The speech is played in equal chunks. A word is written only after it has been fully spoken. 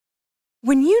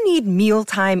When you need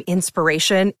mealtime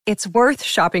inspiration, it's worth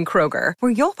shopping Kroger,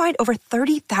 where you'll find over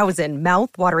 30,000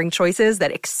 mouth-watering choices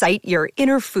that excite your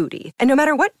inner foodie. And no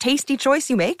matter what tasty choice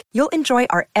you make, you'll enjoy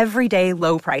our everyday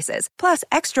low prices, plus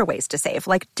extra ways to save,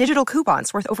 like digital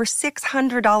coupons worth over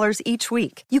 $600 each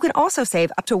week. You can also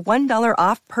save up to $1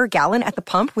 off per gallon at the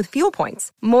pump with fuel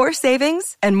points. More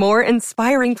savings and more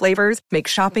inspiring flavors make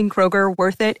shopping Kroger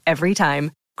worth it every time.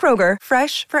 Kroger,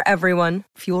 fresh for everyone.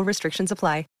 Fuel restrictions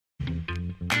apply.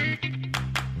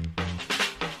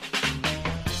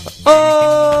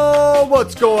 Oh,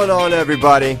 what's going on,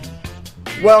 everybody?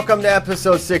 Welcome to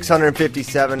episode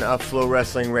 657 of Flow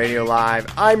Wrestling Radio Live.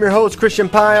 I'm your host, Christian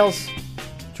Piles,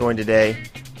 joined today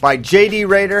by JD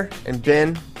Raider and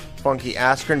Ben Funky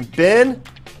Askren. Ben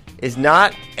is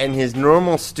not in his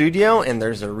normal studio, and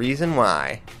there's a reason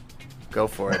why. Go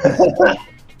for it.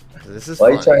 This is Why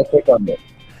are you trying to pick on me?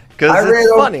 Because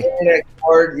it's funny.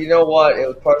 You know what? It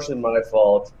was partially my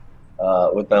fault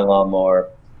with my lawnmower.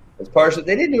 It was partially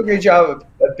they didn't do a great job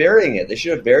of burying it. They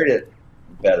should have buried it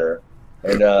better,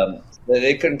 and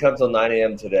they couldn't come till 9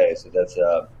 a.m. today. So that's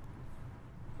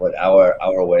hour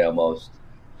away almost.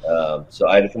 So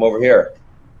I had to come over here.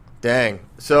 Dang.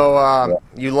 So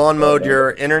you lawn mowed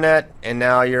your internet, and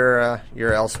now you're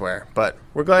elsewhere. But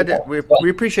we're glad that we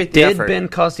appreciate the effort. Did Ben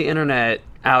cause the internet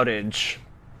outage?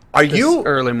 Are you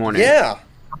early morning? Yeah.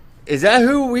 Is that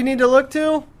who we need to look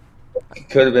to? It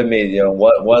could have been me. You know,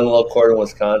 one little court in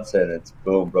Wisconsin, it's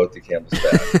boom, broke the camel's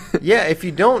back. Yeah, if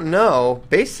you don't know,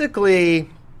 basically,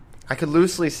 I could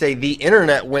loosely say the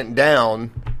internet went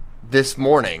down this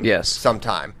morning. Yes.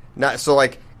 Sometime. Not so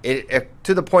like it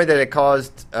to the point that it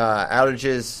caused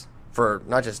outages for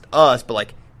not just us, but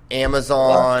like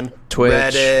Amazon, Twitch.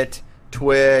 Reddit,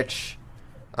 Twitch,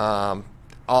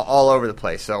 all over the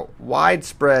place. So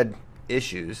widespread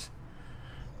issues.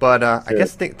 But I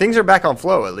guess things are back on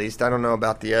Flow, at least. I don't know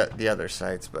about the other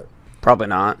sites, but Probably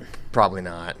not. probably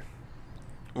not.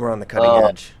 We're on the cutting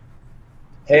edge.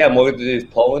 Hey, I'm looking through these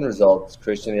polling results,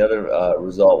 Christian. The other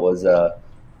result was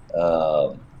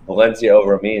Valencia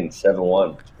over Amin,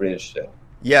 7-1. It's pretty interesting.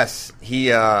 Yes, he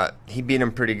beat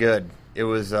him pretty good. It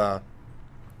was, Amin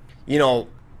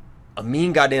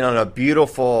got in on a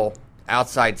beautiful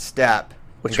outside step.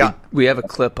 Which we have a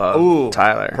clip of,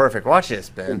 Tyler. Perfect. Watch this,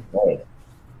 Ben.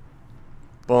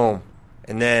 Boom.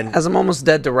 And then... As I'm almost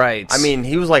dead to rights. I mean,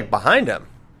 he was, like, behind him.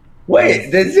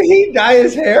 Wait, did he dye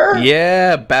his hair?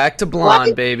 Yeah, back to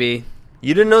blonde, What? baby.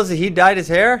 You didn't know that he dyed his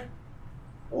hair?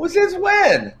 Was this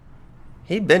when?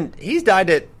 He's dyed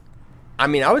it, I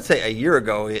mean, I would say a year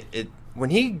ago. When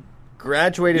he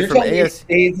graduated from AS...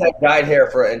 He's had dyed hair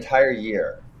for an entire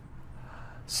year.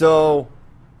 So...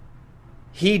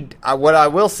 what I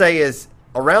will say is,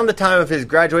 around the time of his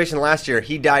graduation last year,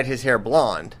 he dyed his hair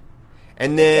blonde.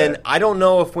 And then, I don't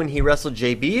know if when he wrestled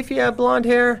JB if he had blonde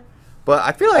hair, but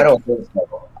I feel like... I don't think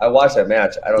so. I watched that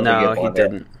match. I don't think he had blonde hair.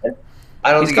 didn't.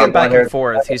 I don't He's think gone he had back blonde hair. and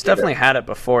forth. He's definitely had it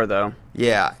before, though.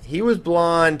 Yeah, he was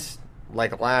blonde,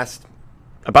 like, last...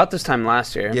 About this time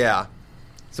last year. Yeah.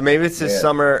 So maybe it's his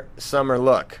summer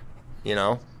look, you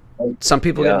know? Some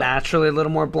people get naturally a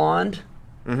little more blonde.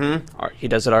 Mm-hmm. Or he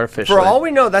does it artificially. For all we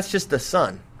know, that's just the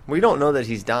sun. We don't know that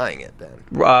he's dyeing it, then.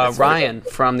 Ryan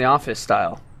from The Office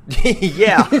style.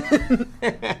 Yeah.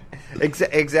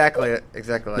 Exactly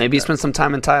like Maybe he that. spent some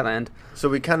time in Thailand. So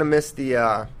we kind of missed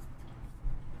the...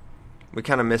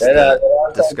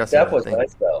 discussing That was thing.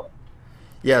 nice, though.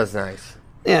 Yeah, it was nice.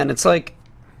 Yeah, and it's like,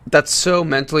 that's so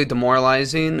mentally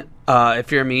demoralizing.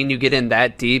 If you're mean, you get in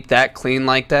that deep, that clean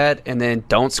like that, and then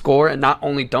don't score. And not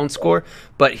only don't score,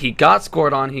 but he got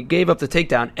scored on, he gave up the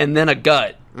takedown, and then a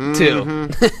gut, too.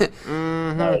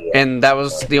 And that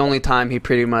was the only time he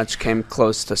pretty much came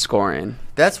close to scoring.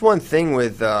 That's one thing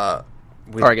with Or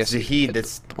I guess Zahid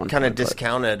that's kind of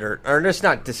discounted or just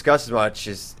not discussed as much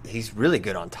is he's really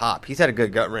good on top. He's had a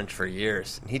good gut wrench for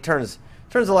years. He turns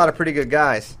a lot of pretty good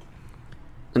guys.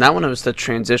 And that one was the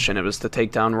transition. It was the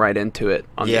takedown right into it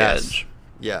on the edge.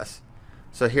 Yes.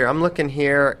 So here, I'm looking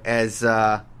here as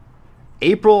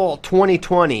April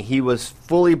 2020, he was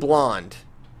fully blonde.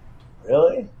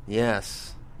 Really?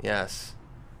 Yes.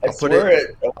 I'll put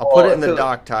it in the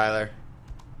doc, Tyler.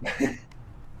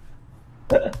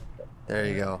 There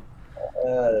you go.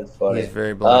 That's funny. He's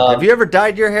very blonde. Have you ever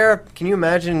dyed your hair? Can you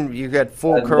imagine you got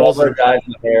full curls? I've never dyed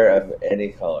my hair of any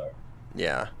color.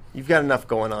 Yeah. You've got enough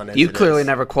going on. You clearly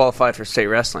never qualified for state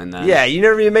wrestling then. Yeah, you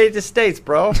never even made it to States,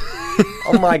 bro.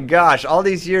 Oh my gosh. All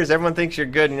these years, everyone thinks you're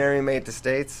good and you never even made it to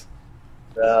States.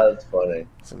 That's funny.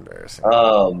 It's embarrassing.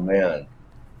 Oh, man.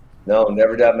 No,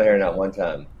 never dyed my hair, not one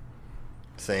time.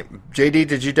 Same. JD,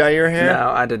 did you dye your hair?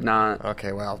 No, I did not.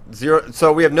 Okay, well, 0.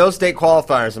 So we have no state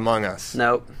qualifiers among us.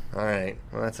 Nope. All right.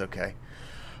 Well, that's okay.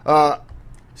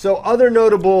 So other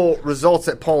notable results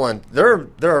at Poland, there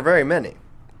are very many.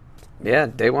 Yeah,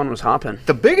 day one was hopping.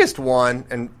 The biggest one,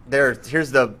 and here's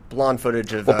the blonde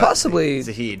footage of possibly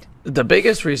Zahid. The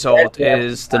biggest result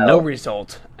is the no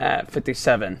result at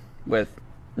 57 with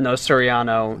no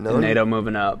Soriano and NATO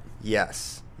moving up.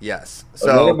 Yes. So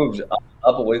NATO moves up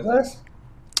a weight class?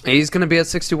 He's going to be at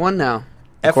 61 now,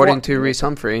 according to Reese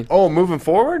Humphrey. Oh, moving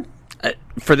forward?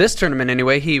 For this tournament,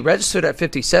 anyway. He registered at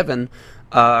 57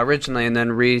 originally, and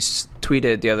then Reese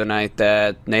tweeted the other night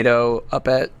that NATO up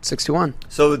at 61.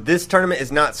 So this tournament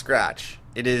is not scratch.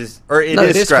 It is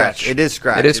scratch. It is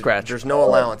scratch. It is scratch. There's no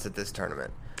allowance at this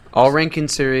tournament. All ranking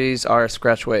series are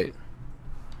scratch weight.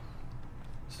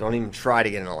 So don't even try to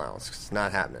get an allowance 'cause it's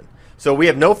not happening. So we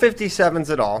have no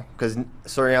 57s at all because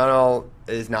Soriano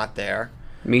is not there.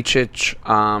 Micic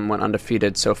went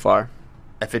undefeated so far.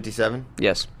 At 57?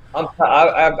 Yes.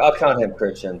 I'll count him,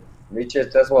 Christian.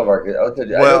 Micic, that's one of our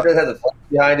dudes. I know Chris has a flag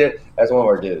behind it. That's one of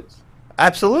our dudes.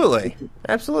 Absolutely.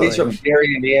 He's from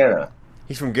Gary, Indiana.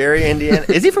 He's from Gary, Indiana.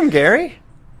 Is he from Gary?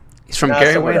 He's from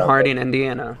Gary Wayne Harding,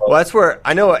 Indiana. Well, that's where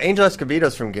I know Angel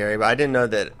Escobedo's from Gary, but I didn't know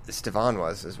that Stefan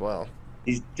was as well.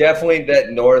 He's definitely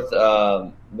that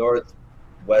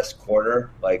northwest corner,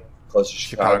 like close to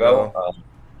Chicago.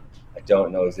 I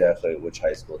don't know exactly which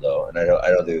high school though, and I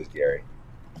don't think it was Gary.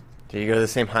 Did you go to the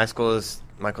same high school as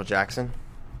Michael Jackson?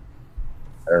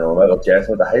 I don't know. Michael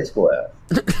Jackson went to high school at.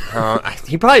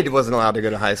 He probably wasn't allowed to go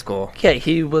to high school. Yeah,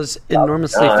 he was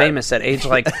enormously famous at age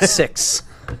like 6.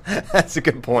 That's a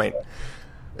good point.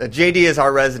 JD is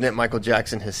our resident Michael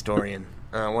Jackson historian.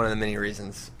 One of the many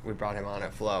reasons we brought him on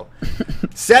at Flow.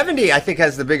 70, I think,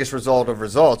 has the biggest result of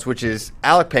results, which is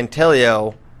Alec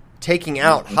Pantaleo taking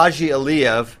out Haji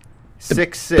Aliyev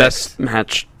 6-6. Best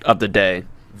match of the day.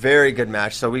 Very good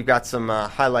match. So we've got some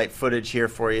highlight footage here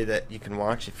for you that you can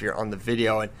watch if you're on the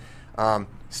video. And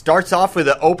starts off with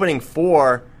the opening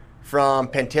 4 from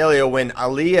Pantaleo when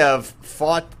Aliyev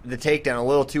fought the takedown a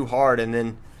little too hard and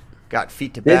then got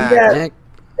feet to back.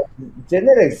 Didn't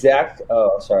that exact...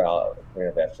 Oh, sorry. I'll bring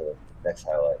it back to the next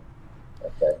highlight.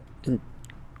 Okay. And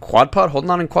quad pod, holding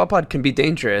on in quad pod can be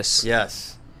dangerous.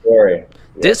 Yes. Sorry.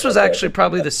 This was actually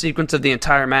probably the sequence of the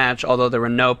entire match, although there were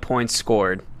no points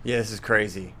scored. Yeah, this is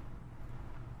crazy.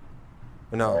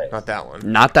 No, nice. Not that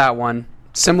one. Not that one.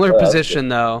 Similar position,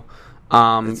 though,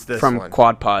 from one.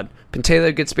 quad pod.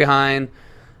 Pantaleo gets behind.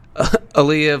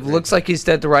 Aliyev looks like he's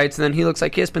dead to rights, and then he looks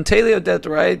like he has Pantaleo dead to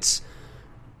rights.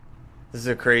 This is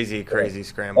a crazy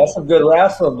scramble. That's a good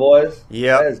wrestling, boys.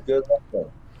 Yeah. That is good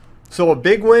wrestling. So a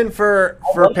big win for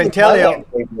Pantaleo.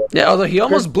 Yeah, although he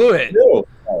almost blew it.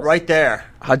 Right there.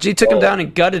 Haji took him down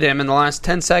and gutted him in the last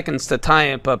 10 seconds to tie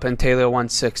it, but Pantaleo won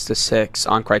 6-6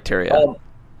 on criteria.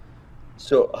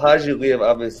 So Haji Aliyev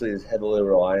obviously is heavily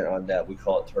reliant on that. We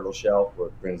call it turtle shell, where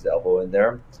it brings the elbow in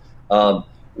there.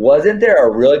 Wasn't there a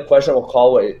really questionable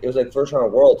call? It was like first round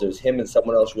of Worlds. It was him and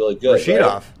someone else really good.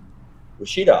 Rashidov.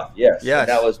 Rashidov, yes. Yes. And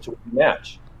that was to the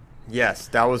match. Yes,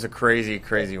 that was a crazy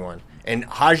one. And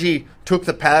Haji took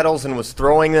the paddles and was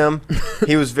throwing them.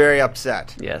 He was very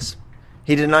upset. Yes.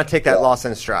 He did not take that loss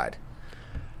in stride.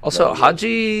 Also,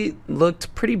 Haji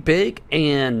looked pretty big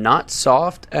and not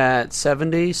soft at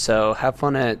 70, so have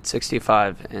fun at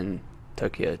 65 in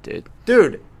Tokyo, dude.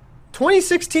 Dude,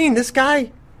 2016, this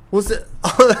guy was an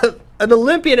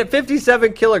Olympian at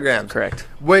 57 kilograms. Correct.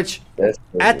 Which,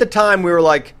 at the time, we were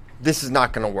like, this is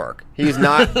not going to work. He's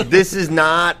not. This is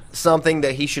not something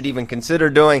that he should even consider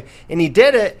doing. And he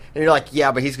did it, and you're like,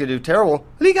 yeah, but he's going to do terrible.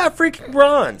 But he got freaking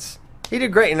bronze. He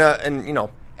did great, and you know,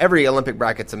 every Olympic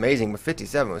bracket's amazing, but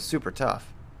 57 was super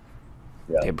tough.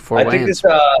 Yeah. Day before I think it's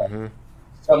something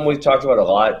we've talked about a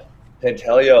lot.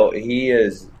 Pantaleo,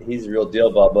 he's the real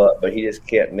deal, Bubba, but he just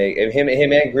can't make him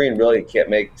and Green really can't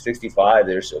make 65.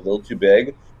 They're a little too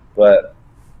big, but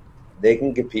they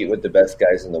can compete with the best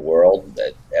guys in the world,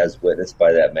 as witnessed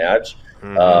by that match.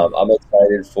 I'm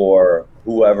excited for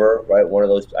whoever, right? One of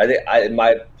those. I think I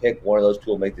might pick one of those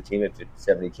two will make the team at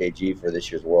 70 kg for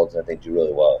this year's Worlds, and I think do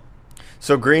really well.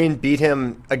 So Green beat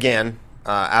him again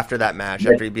after that match,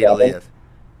 after he beat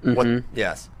Aliyev.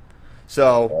 Yes.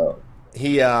 So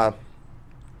he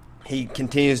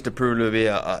continues to prove to be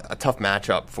a tough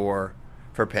matchup for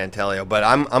Pantaleo. But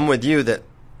I'm with you that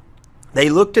they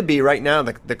look to be right now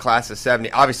the class of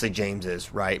 70. Obviously James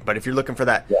is, right? But if you're looking for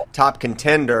that top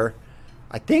contender,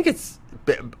 I think it's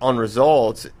on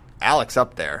results, Alex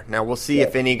up there. Now we'll see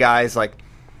if any guys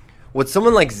would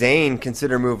someone like Zane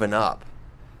consider moving up?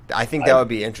 I think that would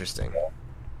be interesting.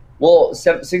 Well,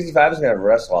 65 is going to have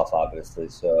wrestle off, obviously.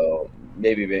 So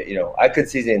maybe, I could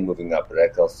see Zayn moving up, but I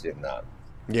could also see him not.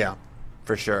 Yeah,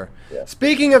 for sure. Yeah.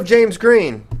 Speaking of James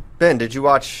Green, Ben, did you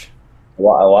watch?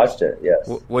 Well, I watched it, yes.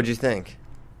 What'd you think?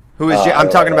 Who is I'm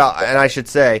talking about, and I should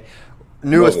say,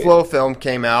 newest movie. Flow film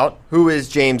came out. Who is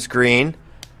James Green?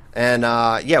 And,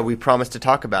 we promised to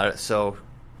talk about it. So,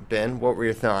 Ben, what were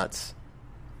your thoughts?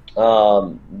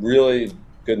 Really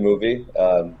good movie.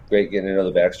 Great getting to know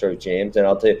the backstory of James. And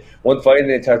I'll tell you, one funny thing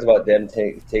they talked about them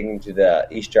taking to the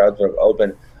East Stroudsburg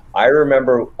Open. I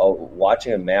remember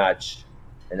watching a match,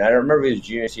 and I don't remember if he was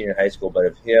junior, senior in high school, but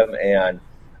of him and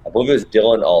I believe it was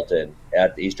Dylan Alton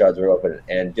at the East Stroudsburg Open.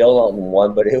 And Dylan Alton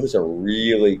won, but it was a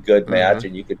really good match,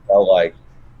 and you could tell, like,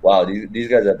 wow, these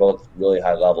guys are both really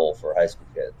high level for high school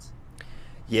kids.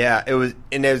 Yeah, it was,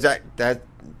 and it was that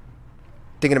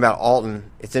thinking about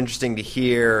Alton, it's interesting to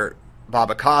hear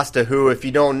Bob Acosta, who, if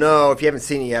you don't know, if you haven't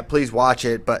seen it yet, please watch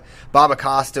it. But Bob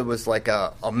Acosta was like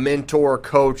a mentor,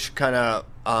 coach kind of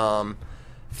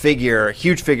figure, a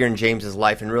huge figure in James's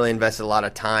life, and really invested a lot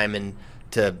of time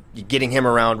into getting him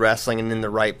around wrestling and in the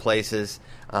right places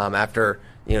after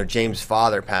James'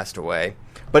 father passed away.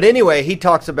 But anyway, he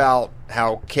talks about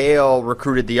how Cale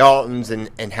recruited the Altons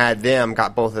and had them,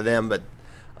 got both of them, but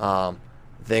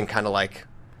then kind of like,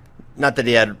 not that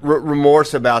he had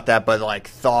remorse about that, but like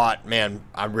thought, man,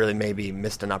 I really maybe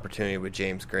missed an opportunity with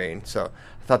James Green. So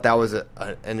I thought that was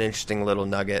an interesting little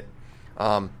nugget.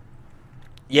 So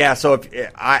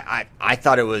I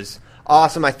thought it was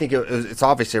awesome. I think it's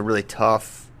obviously a really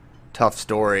tough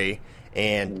story,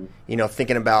 and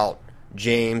thinking about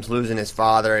James losing his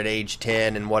father at age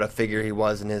 10 and what a figure he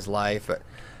was in his life, but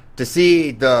to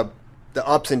see the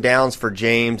ups and downs for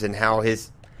James and how he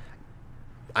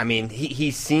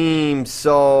seems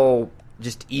so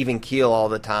just even keel all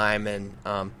the time, and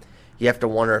you have to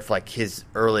wonder if like his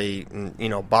early,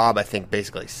 Bob I think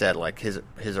basically said like his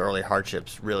early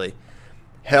hardships really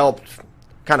helped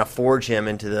kind of forge him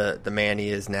into the man he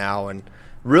is now, and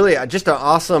really just an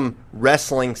awesome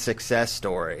wrestling success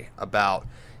story about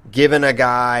giving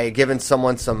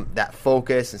someone that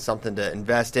focus and something to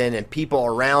invest in, and people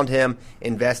around him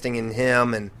investing in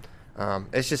him, and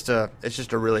it's just a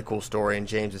really cool story. And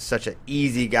James is such an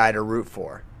easy guy to root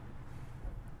for.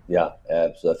 Yeah,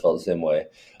 absolutely. I felt the same way.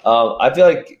 I feel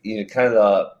like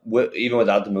even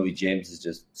without the movie, James is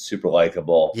just super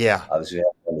likable. Yeah, obviously we had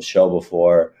him on the show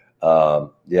before.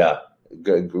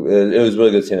 Good. It was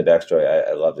really good seeing the backstory.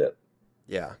 I loved it.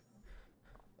 Yeah.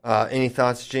 Any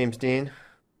thoughts, James Dean?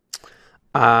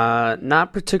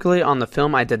 Not particularly on the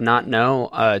film. I did not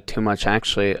know too much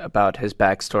actually about his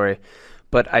backstory,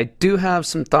 but I do have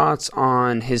some thoughts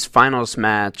on his finals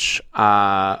match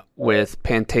with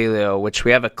Pantaleo, which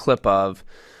we have a clip of.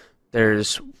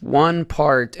 There's one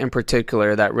part in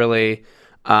particular that really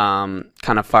kind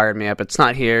of fired me up. It's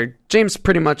not here. James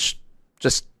pretty much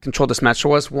just controlled this match.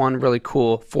 There was one really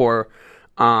cool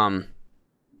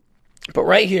but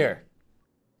right here.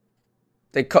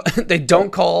 They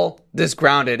don't call this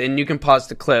grounded, and you can pause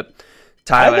the clip,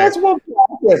 Tyler. That's one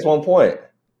point.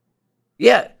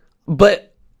 Yeah,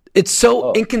 but it's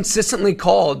so inconsistently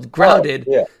called grounded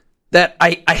that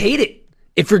I hate it.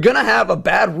 If you're going to have a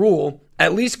bad rule,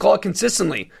 at least call it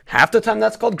consistently. Half the time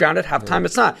that's called grounded, half the time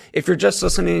it's not. If you're just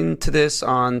listening to this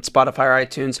on Spotify or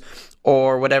iTunes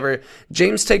or whatever,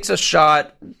 James takes a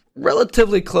shot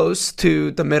relatively close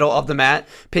to the middle of the mat.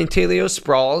 Pantaleo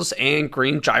sprawls, and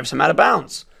Green drives him out of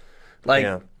bounds.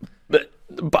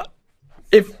 But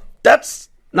if that's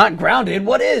not grounded,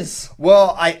 what is?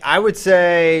 Well, I would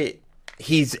say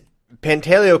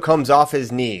Pantaleo comes off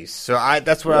his knees, so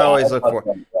that's what I always look for.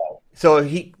 So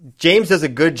James does a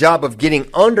good job of getting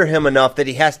under him enough that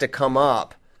he has to come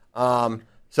up.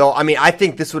 I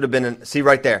think this would have been see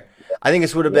right there. I think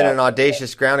this would have been an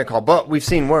audacious grounded call, but we've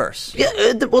seen worse.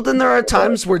 Yeah, well, then there are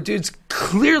times where dudes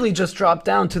clearly just drop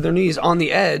down to their knees on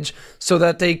the edge so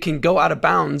that they can go out of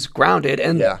bounds grounded,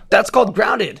 and that's called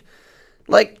grounded.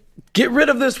 Like, get rid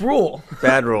of this rule.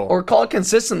 Bad rule. Or call it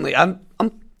consistently. I've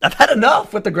had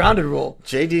enough with the grounded rule.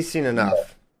 JD's seen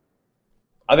enough.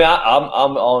 I mean,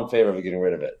 I'm all in favor of getting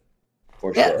rid of it,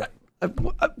 for sure.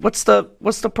 What's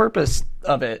the purpose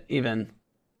of it even?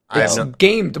 It's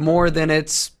gamed more than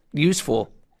it's useful.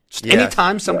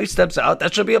 Anytime somebody steps out,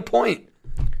 that should be a point.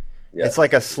 Yeah. It's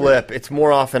like a slip. It's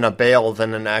more often a bail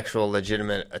than an actual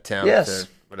legitimate attempt. Yes. Or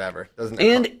whatever.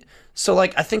 So,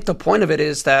 like, I think the point of it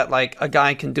is that, like, a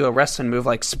guy can do a wrestling move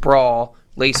like sprawl,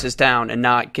 laces down, and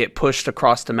not get pushed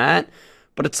across the mat.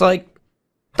 But it's like,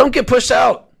 don't get pushed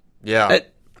out. Yeah.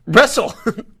 Wrestle.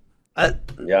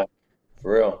 Yeah,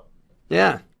 for real.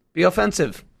 Yeah. Be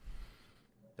offensive.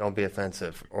 Don't be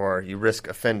offensive, or you risk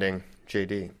offending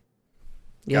JD.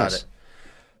 Yes. Got it.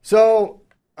 So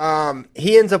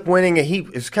he ends up winning.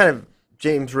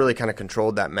 James really kind of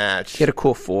controlled that match. He had a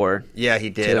cool 4. Yeah, he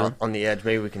did too. on the edge.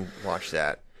 Maybe we can watch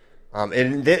that.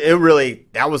 It really,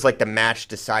 that was like the match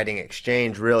deciding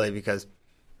exchange, really, because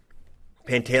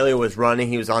Pantaleo was running.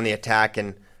 He was on the attack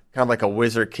and kind of like a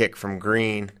wizard kick from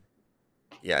Green.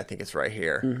 Yeah, I think it's right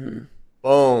here. Mm-hmm.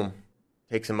 Boom.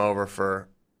 Takes him over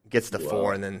gets the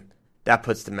 4, and then that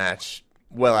puts the match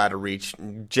well out of reach.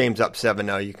 James up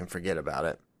 7-0. You can forget about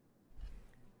it.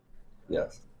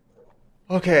 Yes.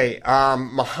 Okay,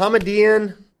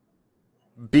 Mohammedian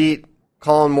beat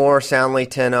Colin Moore soundly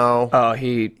 10-0. Oh,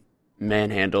 he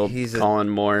manhandled Colin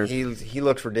Moore. He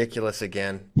looks ridiculous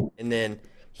again. And then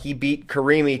he beat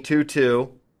Karimi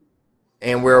 2-2,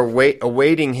 and we're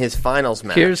awaiting his finals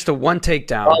match. Here's the one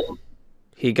takedown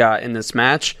he got in this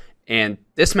match, and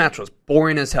this match was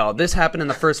boring as hell. This happened in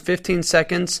the first 15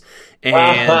 seconds,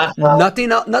 and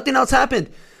nothing else happened.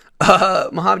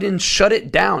 Mohammedian shut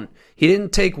it down. He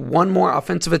didn't take one more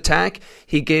offensive attack.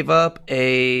 He gave up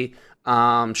a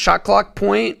shot clock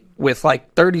point with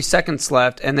like 30 seconds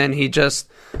left, and then he just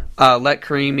let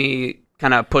Karimi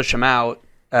kind of push him out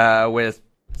with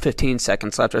 15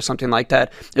 seconds left or something like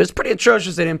that. It was pretty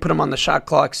atrocious they didn't put him on the shot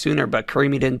clock sooner, but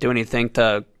Karimi didn't do anything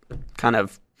to kind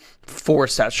of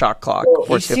force that shot clock.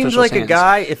 He seems like a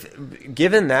guy,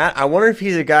 given that, I wonder if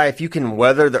he's a guy, if you can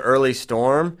weather the early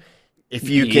storm, if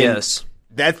you can... Yes.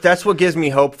 That's what gives me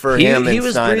hope for him. He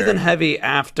was Snyder. breathing heavy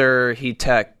after he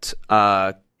teched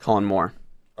Colin Moore.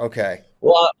 Okay.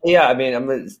 Well, yeah,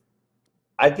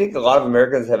 I think a lot of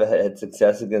Americans have had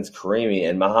success against Karimi,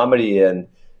 and Mohammedian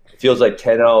feels like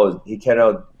 10-0. He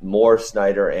 10-0 Moore,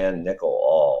 Snyder, and Nickel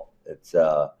all. It's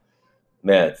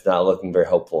it's not looking very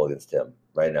hopeful against him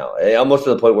right now. Almost to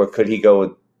the point where could he go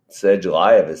with Said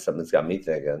Gelayev is something that's got me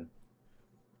thinking.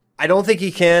 I don't think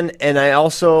he can, and I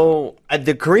also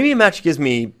the Karimi match gives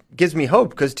me hope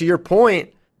because to your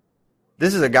point,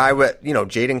 this is a guy with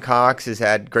Jaden Cox has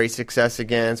had great success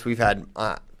against. We've had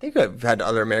I think we've had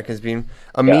other Americans beaten.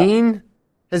 Amin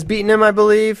has beaten him, I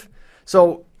believe.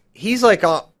 So he's like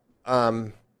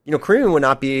Karimi would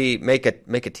not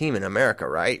make a team in America,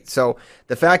 right? So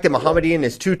the fact that Mohammedian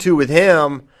is 2-2 with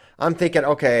him, I'm thinking,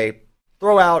 okay,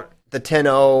 throw out the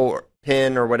 10-0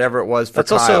 pin or whatever it was for That's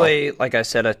Kyle. Also like I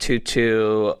said, a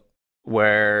 2-2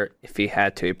 where if he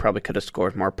had to, he probably could have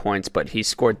scored more points, but he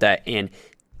scored that and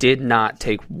did not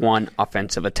take one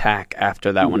offensive attack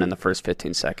after that one in the first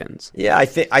 15 seconds. Yeah, I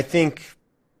think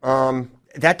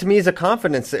that to me is a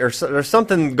confidence. There's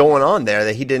something going on there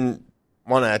that he didn't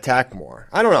want to attack more.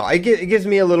 I don't know. It gives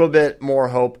me a little bit more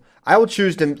hope. I will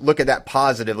choose to look at that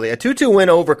positively. A 2-2 win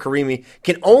over Karimi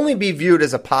can only be viewed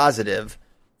as a positive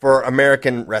for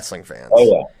American wrestling fans. Oh,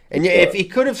 yeah. And if he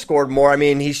could have scored more,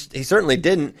 he certainly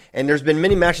didn't. And there's been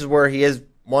many matches where he has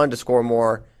wanted to score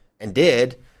more and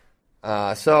did.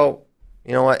 So,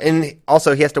 you know what? And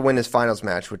also he has to win his finals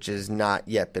match, which has not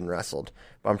yet been wrestled.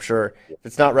 But I'm sure if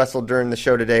it's not wrestled during the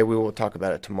show today, we will talk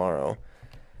about it tomorrow.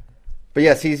 But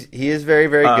yes, he is very,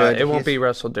 very good. It won't be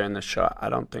wrestled during the show, I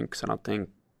don't think. So I don't think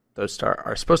those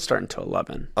are supposed to start until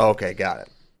 11. Oh, okay, got it.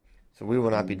 So we will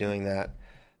not be doing that.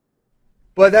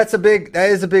 But that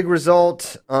is a big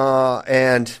result.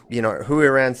 And who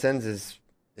Iran sends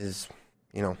is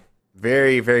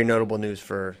very, very notable news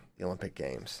for the Olympic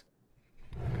Games.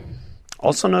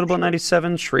 Also notable in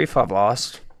 97, Sharifov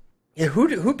lost. Yeah,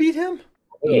 who beat him?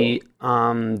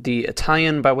 The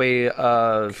Italian by way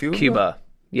of Cuba.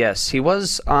 Yes, he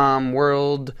was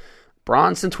world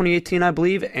bronze in 2018, I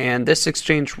believe, and this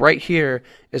exchange right here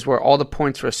is where all the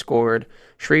points were scored.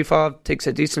 Sharifov takes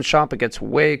a decent shot but gets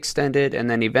way extended, and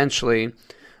then eventually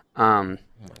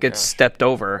gets stepped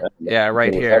over. Yeah,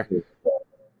 right here.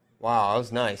 Wow, that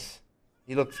was nice.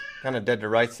 He looked kind of dead to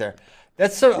rights there.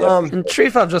 That's so. And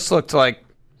Sharifov just looked like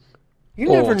you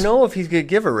never know if he's gonna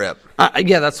give a rip.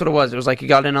 Yeah, that's what it was. It was like he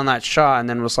got in on that shot and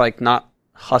then was like not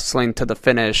hustling to the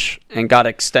finish and got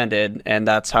extended, and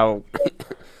that's how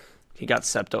he got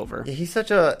stepped over. He's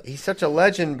such a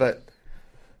legend, but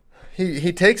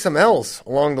he takes some L's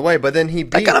along the way. But then he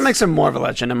beats... That kind of makes him more of a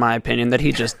legend, in my opinion, that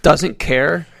he just doesn't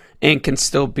care and can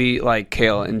still beat like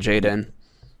Kale and Jaden.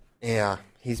 Yeah,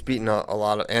 he's beaten a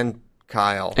lot of and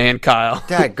Kyle.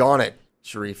 Daggone it,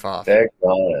 Sharifov.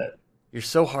 Daggone it. You're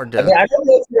so hard to. I don't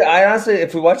know. I honestly,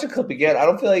 if we watch the clip again, I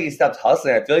don't feel like he stopped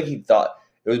hustling. I feel like he thought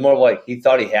it was more like he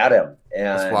thought he had him,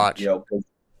 and let's watch.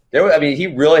 He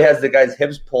really has the guy's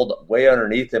hips pulled way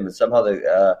underneath him, and somehow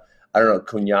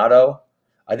cuñado.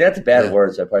 I think that's a bad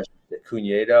word, so I probably should say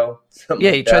cuñado.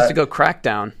 Yeah, he tries to go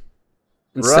crackdown.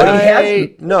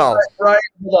 Right? No. Right.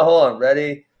 Hold on.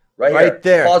 Ready? Right Right here.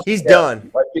 there. Pause. He's Yeah.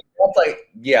 done.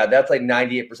 That's like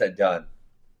 98% done.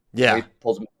 Yeah. He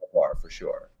pulls him far for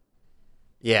sure.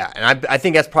 Yeah, and I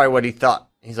think that's probably what he thought.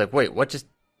 He's like, wait, what just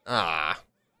Yeah,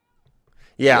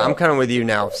 I'm kind of with you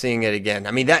now, seeing it again.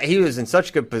 I mean, that he was in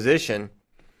such good position.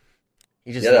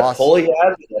 He just That lost. pull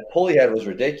he had was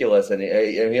ridiculous, and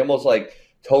he almost like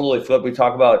totally flipped. We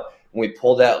talk about when we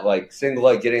pulled that like single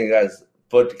leg, getting a guy's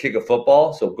foot to kick a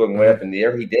football, so going way up in the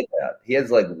air. He did that. He has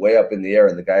like way up in the air,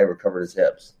 and the guy recovered his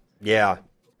hips. Yeah.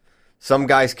 Some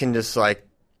guys can just like,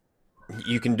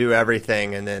 you can do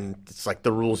everything, and then it's like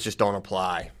the rules just don't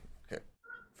apply.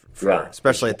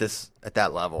 Especially at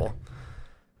that level.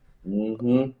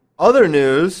 Mm-hmm. Other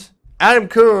news, Adam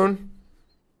Kuhn,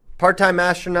 part-time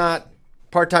astronaut,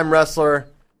 part-time wrestler,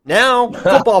 now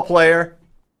football player.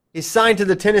 He's signed to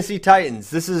the Tennessee Titans.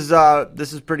 This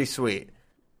is pretty sweet.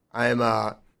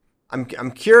 I'm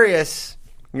curious.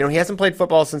 You know, he hasn't played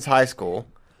football since high school,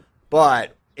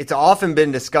 but it's often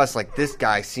been discussed like this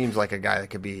guy seems like a guy that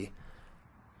could be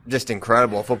just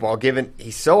incredible at football, given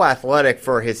he's so athletic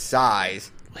for his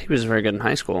size. He was very good in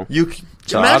high school.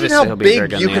 So imagine obviously how he'll be very big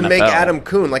good you in the can make NFL. Adam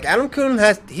Kuhn. Like Adam Kuhn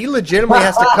he legitimately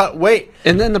has to cut weight.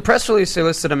 And then the press release, they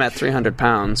listed him at 300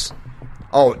 pounds.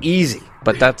 Oh, easy.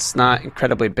 But that's not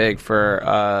incredibly big for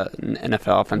an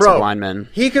NFL offensive lineman.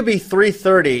 He could be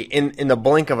 330 in the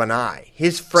blink of an eye.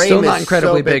 His frame Still is not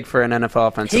incredibly so big for an NFL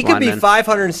offensive He could lineman. be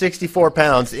 564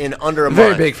 pounds in under a month.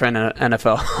 Very big for an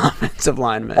NFL offensive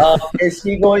lineman. Is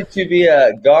he going to be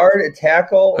a guard, a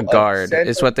tackle? A guard center?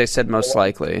 is what they said most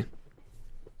likely.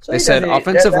 So They he said doesn't-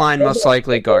 offensive that- line, most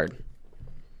likely guard.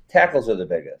 Tackles are the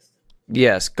biggest.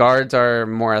 Yes, guards are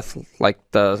more a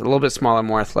little bit smaller,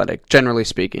 more athletic, generally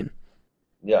speaking.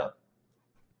 Yeah.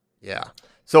 Yeah.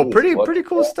 So pretty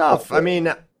cool what- stuff. I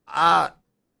mean, I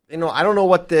don't know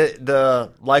what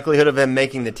the likelihood of him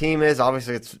making the team is.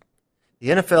 Obviously, the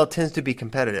NFL tends to be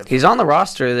competitive. He's on the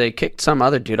roster. They kicked some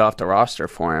other dude off the roster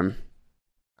for him.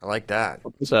 I like that.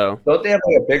 So Don't they have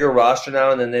like a bigger roster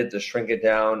now, and then they have to shrink it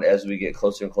down as we get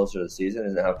closer and closer to the season?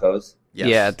 Isn't that how it goes? Yes.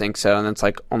 yeah, I think so. And it's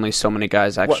like only so many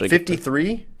guys What, actually.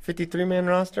 53? 53-man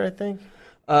roster, I think.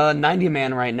 90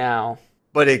 man right now.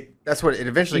 But that's what it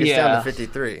eventually gets down Yeah. to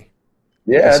 53.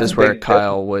 Yeah. This that's is a where big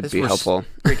Kyle would This be was helpful.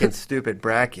 Freaking stupid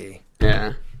Bracky.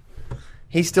 Yeah.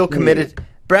 He's still committed.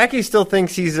 Bracky still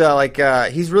thinks he's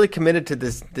he's really committed to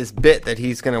this bit that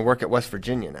he's going to work at West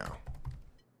Virginia now.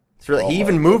 It's really he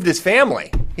even moved his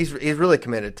family. He's really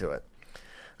committed to it.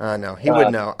 No, he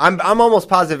would know. I'm almost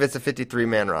positive it's a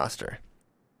 53-man roster.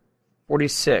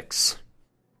 46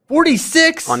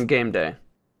 46 on game day,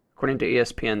 according to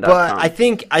ESPN.com. But I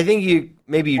think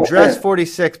you dress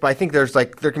 46, but I think there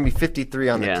can be 53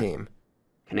 on the team.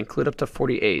 Can include up to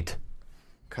 48.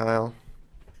 Kyle,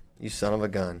 you son of a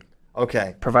gun.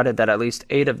 Okay. Provided that at least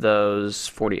 8 of those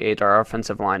 48 are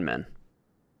offensive linemen.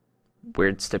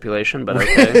 Weird stipulation, but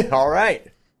okay. All right.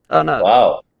 Oh, no.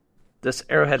 Wow. This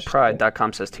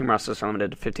arrowheadpride.com says team rosters are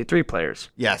limited to 53 players.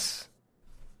 Yes.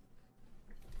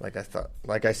 Like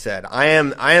I said, I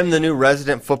am the new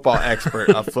resident football expert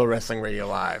of Flow Wrestling Radio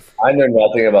Live. I know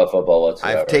nothing about football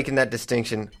whatsoever. I've taken that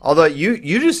distinction. Although you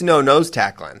just know nose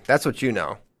tackling. That's what you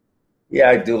know. Yeah,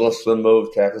 I do a little swim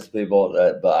move, tackles people,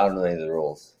 but I don't know any of the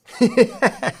rules.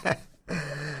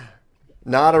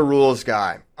 Not a rules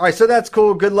guy. All right, so that's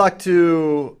cool. Good luck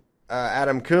to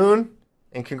Adam Kuhn,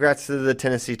 and congrats to the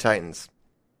Tennessee Titans.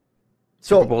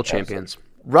 Super Bowl champions.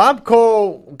 Rob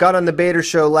Cole got on the Bader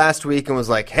Show last week and was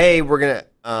like, hey, we're going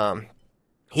to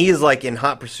he is like in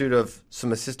hot pursuit of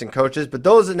some assistant coaches, but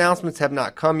those announcements have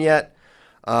not come yet.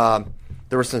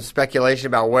 There was some speculation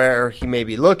about where he may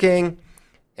be looking,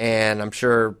 and I'm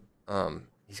sure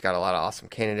he's got a lot of awesome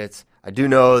candidates. I do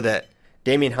know that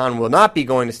Damian Hahn will not be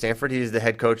going to Stanford. He's the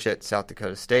head coach at South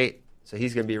Dakota State, so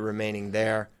he's going to be remaining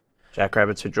there.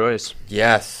 Jackrabbits rejoice.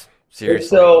 Yes,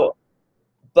 seriously. So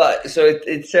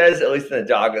it says, at least in the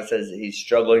doc, it says that he's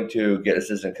struggling to get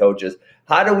assistant coaches.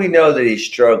 How do we know that he's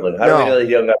struggling? How do we know that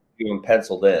he don't got even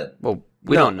penciled in? Well,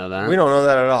 we don't know that. We don't know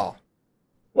that at all.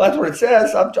 Well, that's what it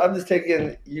says. I'm just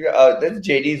taking that's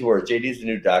JD's words. JD's the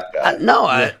new doc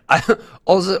guy. I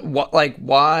also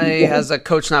why has a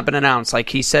coach not been announced? Like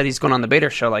he said, he's going on the Bader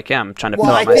Show. Like, yeah, I'm trying to fill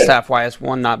out my staff. Why has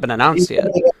one not been announced yet?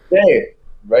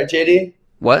 Right, JD?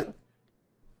 What?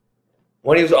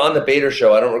 When he was on the Bader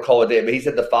Show, I don't recall what day, but he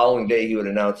said the following day he would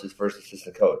announce his first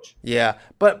assistant coach. Yeah,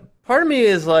 but part of me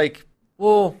is like,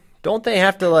 well, don't they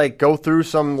have to like go through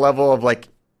some level of like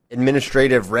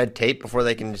administrative red tape before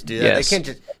they can just do that? Yes. They can't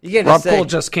just Rob say, Cole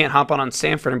just can't hop on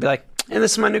Stanford and be like, "Hey,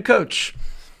 this is my new coach."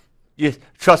 You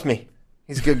trust me,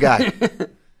 he's a good guy.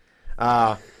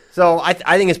 So I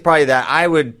think it's probably that. I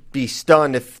would be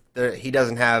stunned if he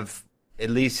doesn't have at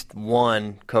least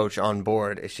one coach on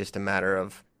board. It's just a matter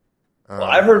of. Well,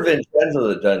 I've heard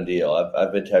Vincenzo's a done deal.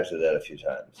 I've been texted that a few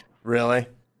times. Really?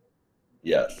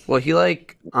 Yes. Well, he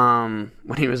when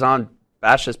he was on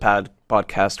Bash's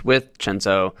podcast with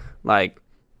Chenzo,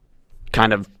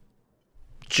 kind of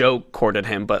joke courted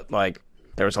him, but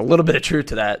there was a little bit of truth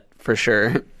to that for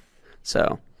sure.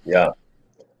 So yeah,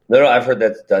 no, I've heard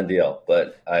that's a done deal,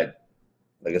 but I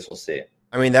guess we'll see.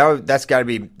 I mean, that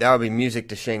would be music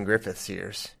to Shane Griffith's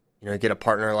ears. Get a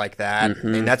partner like that,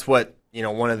 and that's what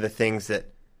one of the things that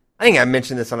I think I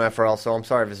mentioned this on FRL, so I'm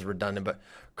sorry if it's redundant, but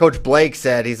Coach Blake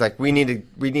said he's like, we need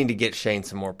to get Shane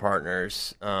some more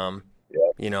partners,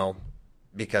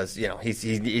 because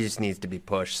he just needs to be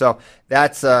pushed. So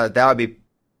that would be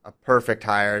a perfect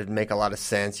hire. It'd make a lot of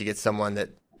sense. You get someone that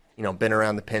been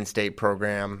around the Penn State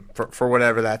program for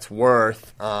whatever that's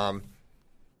worth, and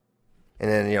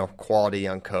then quality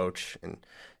young coach, and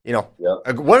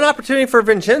what an opportunity for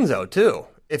Vincenzo too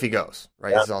if he goes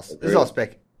right. Yeah,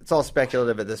 It's all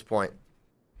speculative at this point.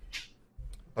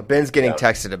 But Ben's getting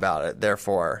texted about it,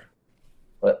 therefore.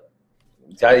 But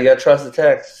you got to trust the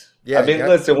text. Yeah, I mean,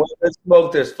 listen, when there's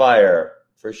smoke, there's fire,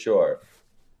 for sure.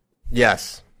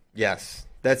 Yes.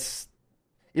 That's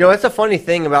that's a funny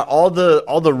thing about all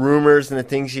the rumors and the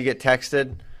things you get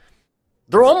texted.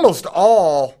 They're almost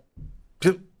all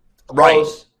right.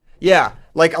 Close. Yeah,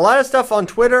 a lot of stuff on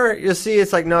Twitter, you'll see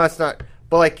it's no, it's not.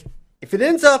 But if it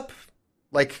ends up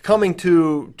coming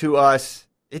to us,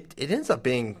 it ends up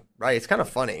being right. It's kind of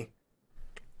funny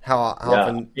how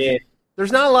often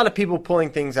there's not a lot of people pulling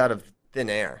things out of thin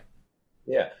air.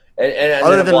 Yeah, and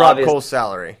other than Rob Cole's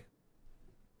salary.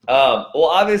 Well,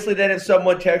 obviously, then if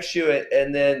someone texts you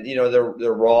and then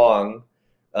they're wrong,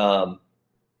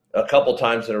 a couple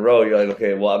times in a row, you're like,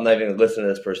 okay, well, I'm not even going to listen to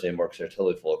this person anymore because they're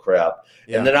totally full of crap.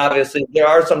 Yeah. And then obviously there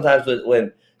are sometimes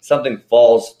when something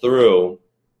falls through,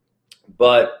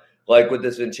 but with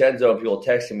this Vincenzo and people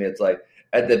texting me, it's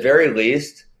at the very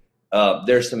least,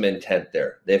 there's some intent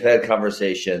there. They've had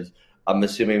conversations. I'm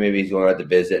assuming maybe he's going out to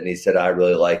visit and he said, I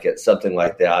really like it, something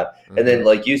like that. Mm-hmm. And then,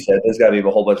 like you said, there's got to be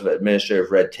a whole bunch of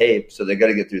administrative red tape, so they got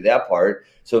to get through that part.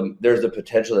 So there's the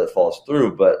potential that falls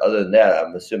through. But other than that,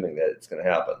 I'm assuming that it's going to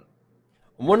happen.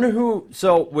 I wonder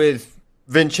so with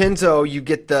Vincenzo, you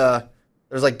get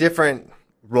there's different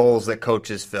roles that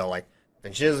coaches fill.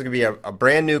 Vincenzo's going to be a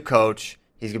brand new coach.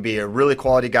 He's going to be a really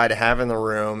quality guy to have in the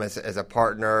room as a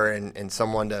partner and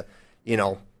someone to,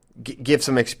 give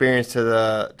some experience to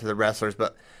the wrestlers.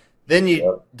 But then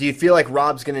do you feel like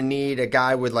Rob's going to need a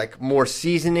guy with more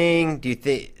seasoning? Do you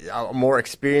think a more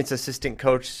experienced assistant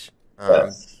coach?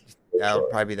 Yes, that'll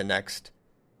probably be the next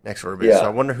order. Yeah. So I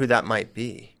wonder who that might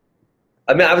be.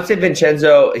 I mean, I would say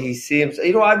Vincenzo, he seems,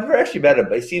 I've never actually met him,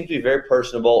 but he seems to be very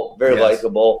personable, very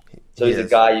likable. So he's a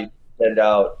guy you send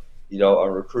out,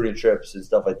 on recruiting trips and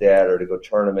stuff like that, or to go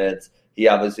tournaments. He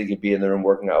obviously could be in the room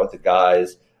working out with the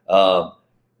guys.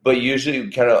 But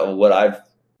usually kind of what I've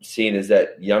seen is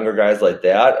that younger guys like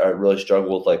that are really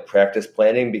struggle with practice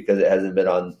planning because they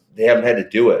haven't had to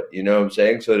do it. You know what I'm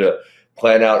saying? So to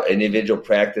plan out individual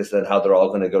practice and how they're all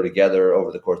going to go together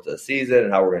over the course of the season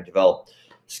and how we're going to develop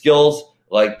skills,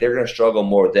 they're going to struggle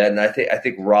more with that. And I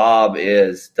think Rob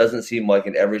doesn't seem like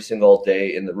an every single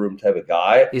day in the room type of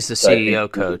guy. He's the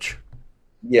CEO coach.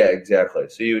 Yeah, exactly.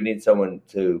 So you would need someone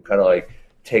to kind of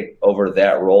take over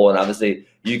that role. And obviously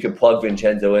you can plug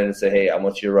Vincenzo in and say, hey, I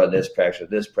want you to run this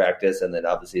practice. And then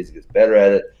obviously as he gets better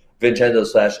at it, Vincenzo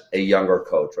 / a younger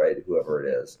coach, right? Whoever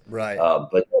it is. Right.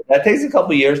 But that takes a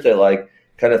couple of years to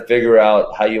kind of figure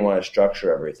out how you want to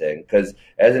structure everything. Because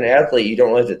as an athlete, you don't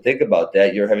really have to think about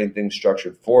that. You're having things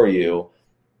structured for you.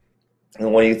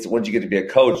 And once you get to be a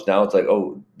coach, now it's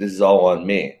oh, this is all on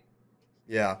me.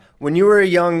 Yeah. When you were a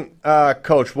young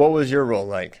coach, what was your role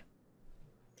like?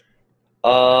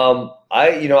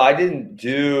 I didn't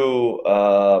do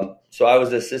so I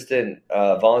was assistant,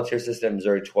 volunteer assistant in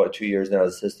Missouri 2 years, and I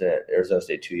was assistant at Arizona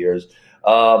State 2 years.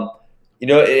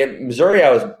 In Missouri,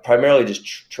 I was primarily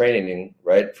just training,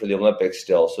 right, for the Olympics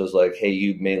still. So it was hey,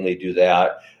 you mainly do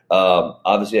that.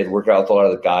 Obviously, I'd work out with a lot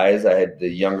of the guys. I had the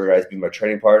younger guys be my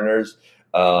training partners.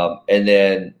 And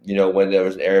then, when there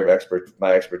was an area of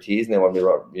my expertise and they wanted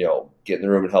me to, get in the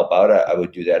room and help out, I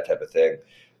would do that type of thing.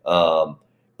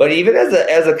 But even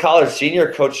as a college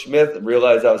senior, Coach Smith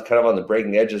realized I was kind of on the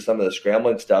breaking edge of some of the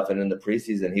scrambling stuff. And in the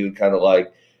preseason, he would kind of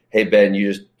hey, Ben,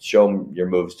 you just show them your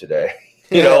moves today.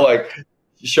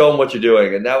 Show them what you're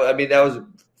doing. And that was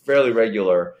fairly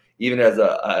regular, even as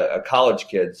a college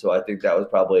kid. So I think that was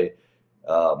probably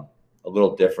a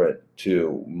little different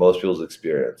to most people's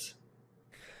experience.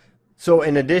 So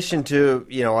in addition to,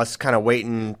 us kind of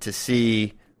waiting to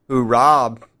see who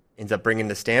Rob ends up bringing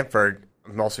to Stanford,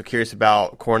 I'm also curious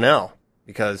about Cornell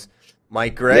because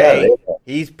Mike Gray,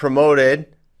 he's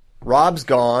promoted. Rob's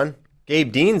gone.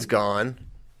 Gabe Dean's gone.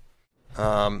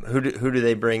 Who do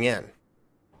they bring in?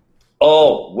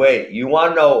 Oh, wait. You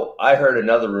want to know? I heard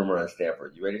another rumor on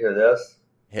Stanford. You ready to hear this?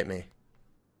 Hit me.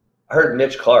 I heard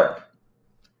Mitch Clark.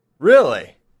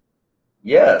 Really?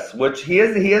 Yes, which he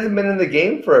hasn't been in the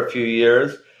game for a few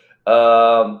years.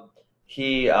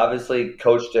 He obviously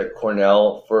coached at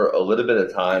Cornell for a little bit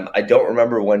of time. I don't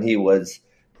remember when he was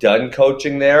done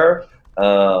coaching there.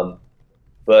 But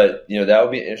that would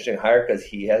be an interesting hire because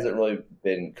he hasn't really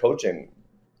been coaching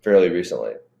fairly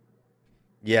recently.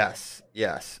 Yes.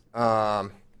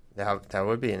 That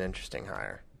would be an interesting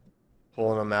hire.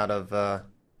 Pulling him out of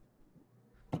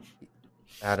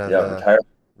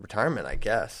retirement, I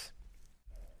guess.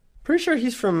 Pretty sure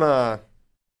he's from.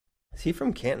 Is he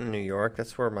from Canton, New York?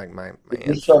 That's where my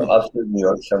He's from upstate New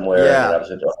York somewhere. Yeah.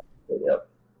 Yep.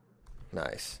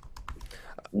 Nice.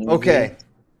 Mm-hmm. Okay,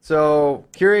 so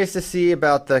curious to see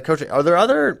about the coaching. Are there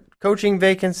other coaching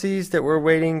vacancies that we're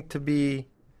waiting to be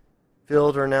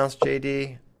filled or announced?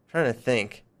 JD, I'm trying to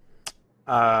think.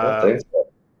 I don't think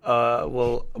so.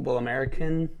 Will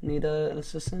American need an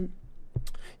assistant?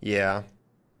 Yeah,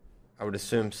 I would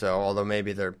assume so. Although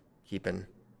maybe they're keeping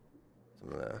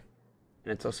some of the.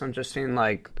 And it's also interesting,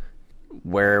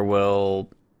 where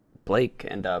will Blake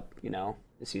end up?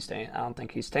 Is he staying? I don't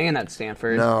think he's staying at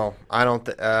Stanford. No, I don't.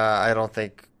 I don't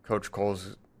think Coach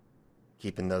Cole's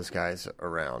keeping those guys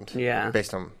around. Yeah,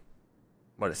 based on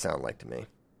what it sounded like to me.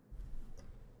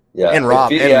 Yeah, and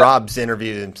Rob's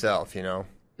interviewed himself.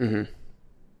 Mm-hmm.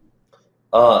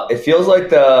 It feels like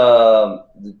the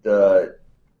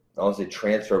I won't say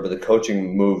transfer, but the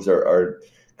coaching moves are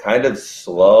kind of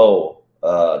slow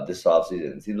this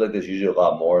offseason. It seems like there's usually a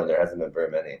lot more, and there hasn't been very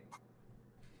many.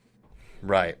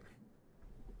 Right.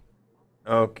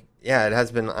 Okay. Yeah, it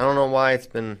has been. I don't know why it's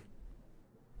been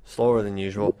slower than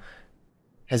usual.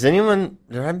 There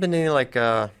haven't been any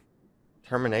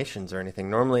terminations or anything.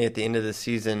 Normally at the end of the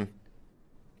season,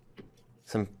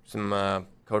 some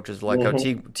coaches let go.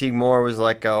 Teague Moore was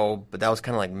let go, but that was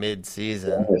kind of like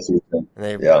mid-season.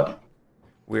 And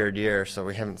weird year, so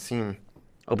we haven't seen.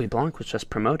 Obi Blanc was just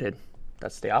promoted.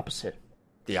 That's the opposite.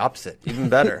 The opposite, even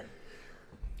better.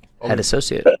 Head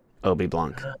associate, Obi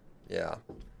Blanc. Yeah.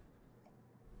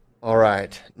 All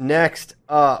right. Next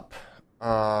up,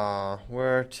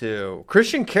 where to?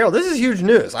 Christian Carroll. This is huge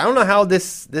news. I don't know how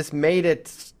this made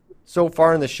it so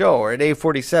far in the show. Or at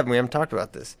 8:47, we haven't talked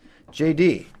about this.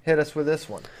 JD, hit us with this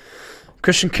one.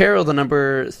 Christian Carroll, the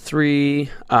number 3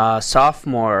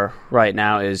 sophomore right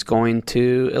now, is going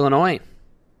to Illinois.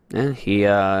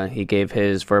 Yeah, he gave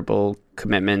his verbal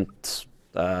commitment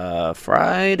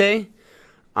Friday.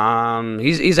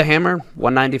 He's a hammer,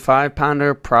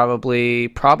 195-pounder,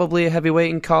 probably a heavyweight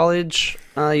in college.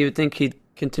 You would think he'd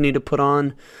continue to put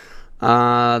on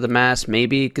the mass.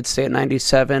 Maybe he could stay at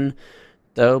 97,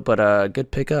 though. But a good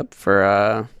pickup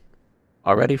for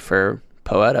already for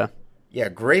Poeta. Yeah,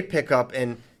 great pickup.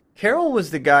 And Carroll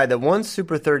was the guy that won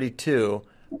Super 32,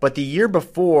 but the year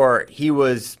before he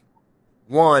was.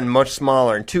 1, much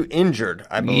smaller, and 2, injured,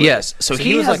 I believe. Yes, so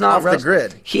he was has not off the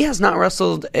grid. He has not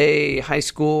wrestled a high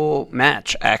school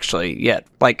match actually yet,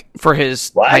 for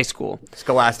his high school.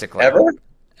 Scholastically.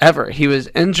 Ever. He was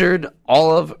injured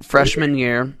all of freshman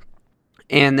year,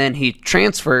 and then he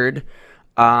transferred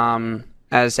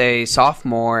as a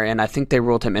sophomore, and I think they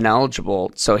ruled him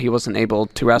ineligible, so he wasn't able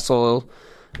to wrestle.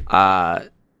 And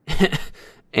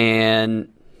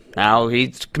now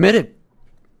he's committed.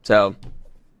 So.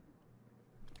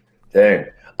 Dang.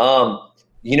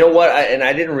 You know what?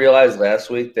 I didn't realize last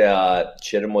week that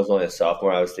Chittum was only a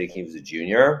sophomore. I was thinking he was a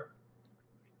junior.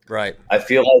 Right. I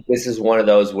feel like this is one of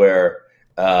those where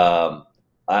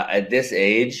at this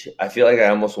age, I feel like I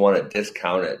almost want to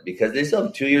discount it because they still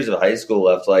have 2 years of high school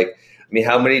left.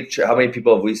 How many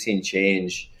people have we seen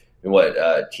change?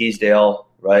 Teasdale,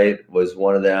 right, was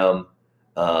one of them.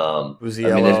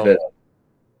 Buziello.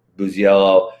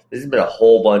 Buziello. There's been a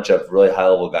whole bunch of really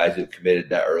high-level guys who've committed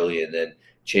that early and then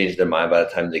changed their mind by the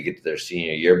time they get to their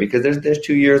senior year because there's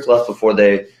 2 years left before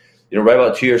they, right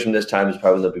about 2 years from this time is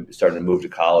probably when they'll be starting to move to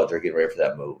college or getting ready for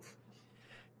that move.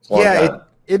 Yeah,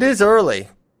 it is early.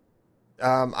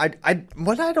 What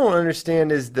I don't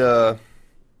understand is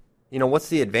what's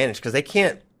the advantage? Because they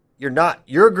can't.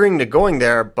 You're agreeing to going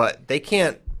there, but they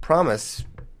can't promise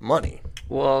money.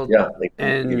 Well, yeah, they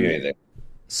can't give you anything.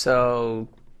 So.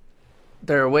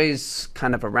 There are ways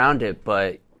kind of around it,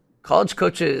 but college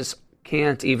coaches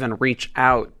can't even reach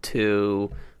out to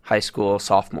high school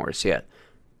sophomores yet.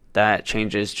 That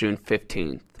changes June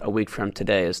 15th. A week from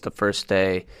today is the first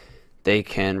day they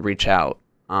can reach out.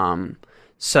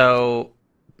 So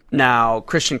now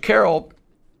Christian Carroll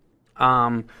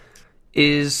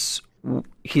he's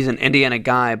an Indiana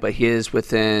guy, but he is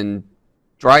within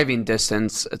driving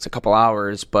distance. It's a couple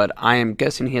hours, but I am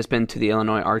guessing he has been to the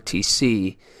Illinois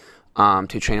RTC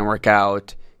to train and work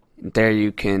out. There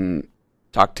you can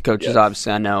talk to coaches. Yes.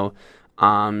 Obviously, I know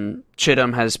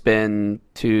Chittum has been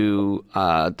to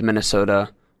the Minnesota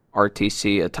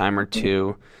RTC a time or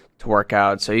two to work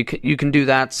out, so you can do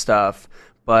that stuff.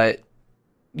 But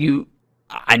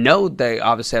I know they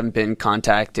obviously haven't been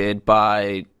contacted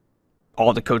by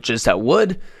all the coaches that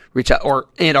would reach out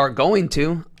and are going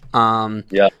to.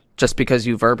 Just because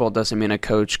you verbal doesn't mean a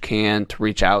coach can't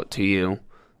reach out to you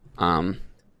on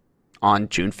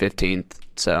June 15th.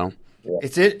 So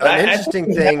it's an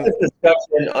interesting thing.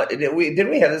 Didn't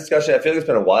we have this discussion? I feel like it's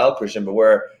been a while, Christian, but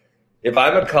where if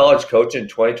I'm a college coach in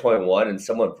 2021 and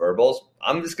someone verbals,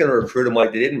 I'm just going to recruit them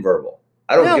like they didn't verbal.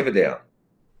 I don't give a damn.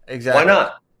 Exactly.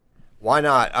 Why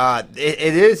not?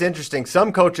 It is interesting.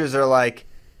 Some coaches are like,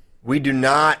 we do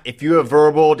not, if you have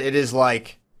verbaled, it is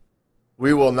like,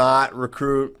 we will not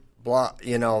recruit, blah,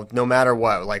 no matter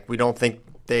what. Like, we don't think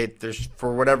there's,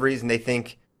 for whatever reason, they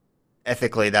think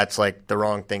ethically that's like the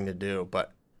wrong thing to do.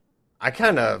 But I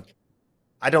don't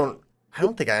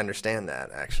think I understand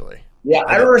that, actually. Yeah,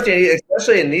 I don't understand,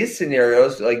 especially in these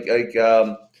scenarios, like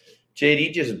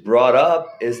JD just brought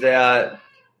up, is that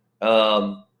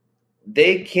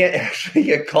they can't actually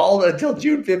get called until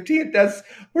June 15th.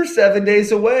 We're 7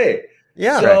 days away.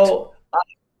 Yeah. So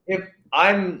if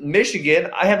I'm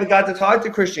Michigan, I haven't got to talk to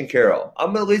Christian Carroll.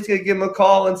 I'm at least going to give him a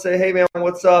call and say, hey, man,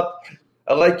 what's up?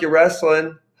 I like your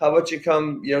wrestling. How about you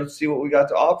come, see what we got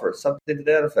to offer? Something to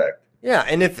that effect. Yeah,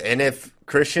 and if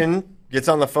Christian gets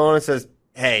on the phone and says,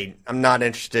 hey, I'm not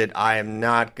interested, I am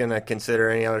not going to consider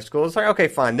any other schools, it's like, okay,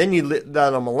 fine. Then you let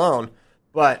them alone.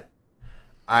 But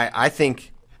I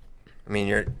think,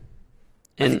 you're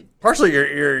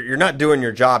not doing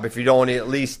your job if you don't at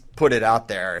least put it out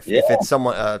there. If it's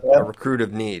someone a recruit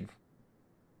of need,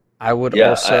 I would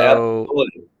also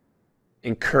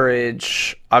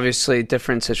encourage. Obviously,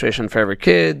 different situation for every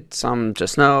kid. Some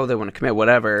just know they want to commit,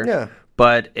 whatever. Yeah.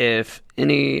 But if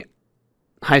any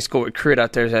high school recruit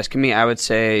out there is asking me, I would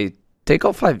say take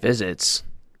all 5 visits.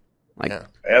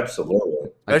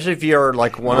 Absolutely. Especially if you're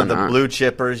like one of the blue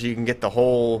chippers, you can get the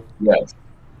whole. Yes.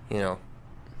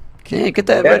 Get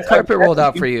that red carpet rolled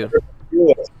out for you.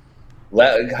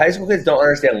 High school kids don't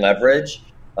understand leverage.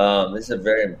 This is a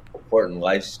very important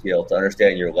life skill to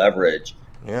understand your leverage.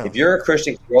 Yeah. If you're a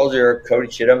Christian Carroll or Cody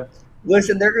Chittum,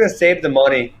 listen, they're going to save the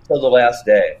money till the last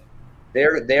day. They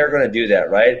are going to do that,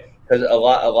 right? Because a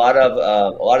lot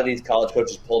of these college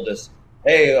coaches pulled this.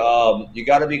 Hey, you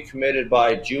got to be committed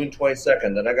by June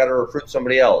 22nd. Then I got to recruit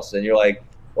somebody else, and you're like,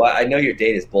 well, I know your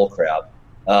date is bullcrap.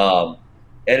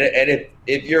 And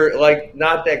if you're like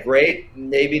not that great,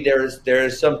 maybe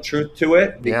there's some truth to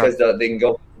it because they can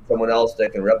go to someone else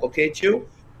that can replicate you.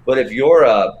 But if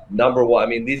you're number one,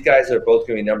 these guys are both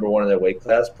going to be number one in their weight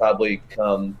class. Probably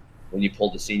come when you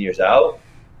pull the seniors out,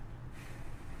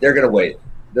 they're going to wait.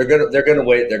 They're going to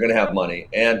wait. They're going to have money,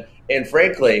 and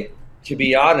frankly, to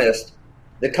be honest,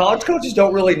 the college coaches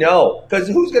don't really know because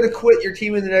who's going to quit your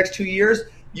team in the next 2 years?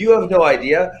 You have no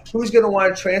idea. Who's going to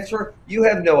want to transfer? You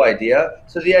have no idea.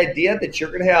 So the idea that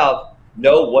you're going to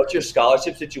know what your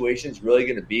scholarship situation is really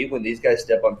going to be when these guys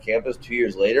step on campus 2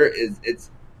 years later is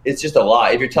it's just a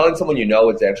lie. If you're telling someone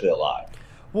it's actually a lie.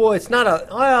 Well, it's not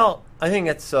I think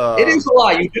it's it is a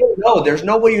lie. You don't know. There's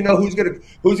no way you know who's going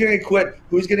to quit,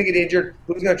 who's going to get injured,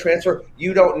 who's going to transfer.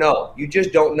 You don't know. You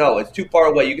just don't know. It's too far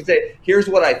away. You can say, here's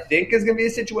what I think is going to be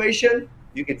the situation.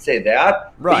 You can say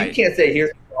that. Right. But you can't say, here's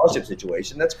the scholarship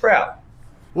situation. That's crap.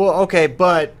 Well, okay,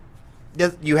 but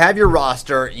you have your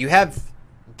roster. You have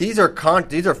these are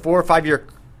 4 or 5 year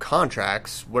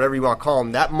contracts, whatever you want to call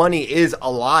them. That money is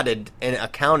allotted and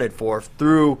accounted for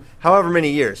through however many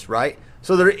years, right?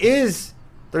 So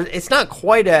it's not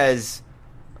quite as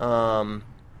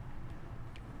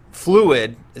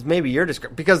fluid as maybe you're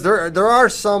describing because there are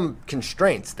some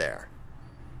constraints there.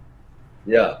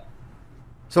 Yeah.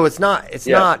 So it's not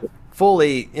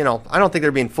fully, I don't think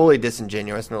they're being fully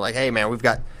disingenuous. And they're like, hey, man, we've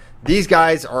got these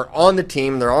guys are on the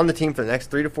team. They're on the team for the next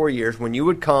 3 to 4 years. When you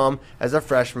would come as a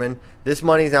freshman, this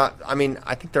money's out. I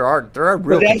think there are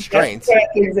real constraints.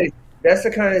 That's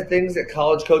the kind of things that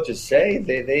college coaches say.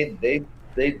 They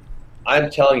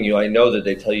I'm telling you, I know that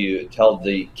they tell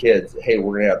the kids, hey,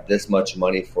 we're going to have this much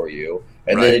money for you.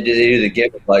 And then they do the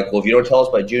gimmick like, well, if you don't tell us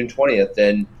by June 20th,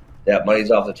 then that money's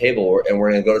off the table and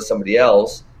we're going to go to somebody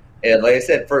else. And like I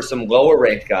said, for some lower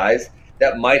ranked guys,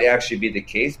 that might actually be the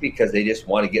case because they just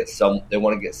want to get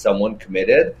someone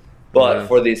committed. But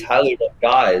for these highly ranked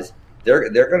guys, they're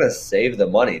going to save the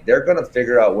money. They're going to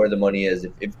figure out where the money is.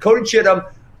 If Cody Chittum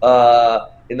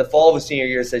in the fall of his senior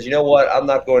year says, you know what, I'm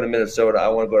not going to Minnesota, I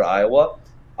want to go to Iowa,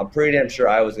 I'm pretty damn sure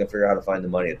Iowa's going to figure out how to find the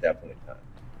money at that point in time.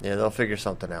 Yeah, they'll figure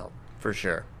something out for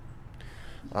sure.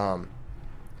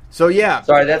 So yeah,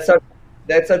 sorry,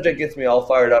 that subject gets me all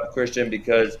fired up, Christian,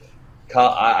 because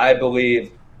I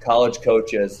believe college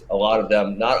coaches, a lot of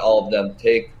them, not all of them,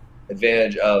 take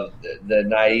advantage of the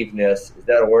naiveness. Is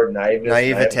that a word?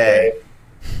 Naivete.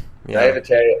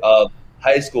 Naivete of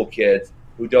high school kids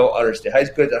who don't understand. High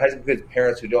school kids'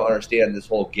 parents who don't understand this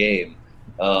whole game.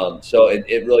 So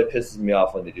it really pisses me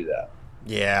off when they do that.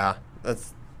 Yeah,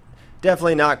 that's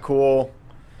definitely not cool.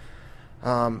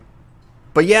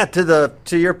 But yeah,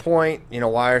 to your point,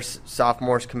 why are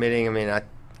sophomores committing? I mean, I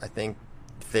think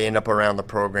if they end up around the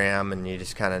program and you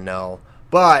just kind of know.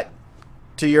 But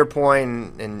to your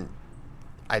point, and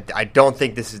I don't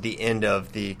think this is the end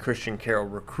of the Christian Carroll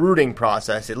recruiting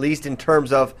process, at least in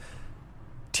terms of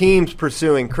teams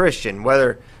pursuing Christian.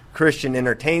 Whether Christian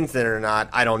entertains it or not,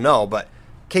 I don't know. But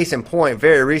case in point,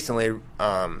 very recently,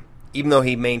 even though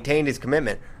he maintained his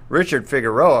commitment, Richie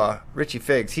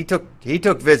Figs, he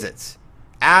took visits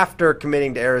after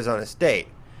committing to Arizona State.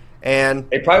 And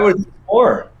he probably would have taken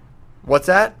more. What's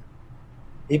that?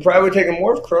 He probably would have taken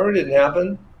more if Corona didn't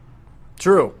happen.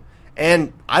 True.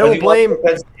 And I don't blame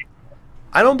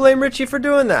Richie for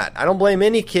doing that. I don't blame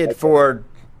any kid for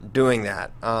doing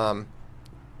that.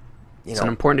 It's an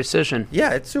important decision.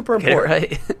 Yeah, it's super important.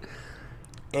 Get it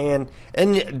right. And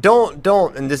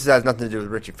don't and this has nothing to do with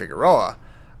Richie Figueroa,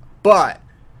 but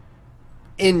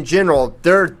in general,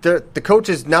 the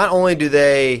coaches not only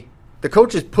the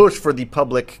coaches push for the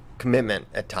public commitment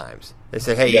at times. They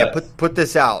say, hey, put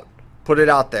this out. Put it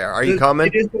out there. Are you coming?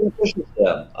 It is beneficial to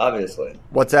them, obviously.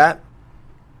 What's that?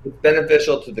 It's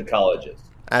beneficial to the colleges.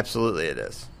 Absolutely it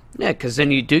is. Yeah, because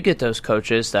then you do get those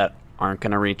coaches that aren't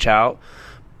going to reach out.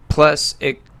 Plus,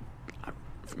 it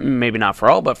maybe not for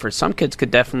all, but for some kids could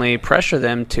definitely pressure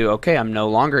them to, okay, I'm no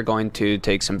longer going to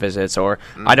take some visits, or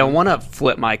I don't want to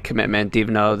flip my commitment,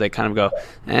 even though they kind of go,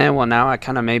 well, now I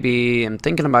kind of maybe am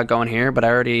thinking about going here, but I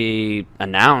already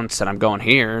announced that I'm going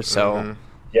here, so.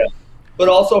 Yeah. But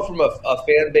also from a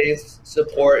fan base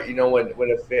support,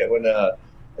 when a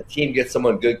team gets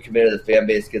someone good committed, the fan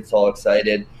base gets all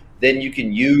excited. Then you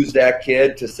can use that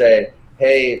kid to say,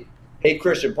 hey,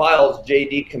 Christian Piles,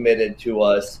 JD committed to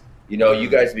us. You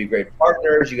guys would be great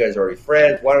partners. You guys are already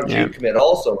friends. Why don't you commit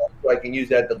also? So I can use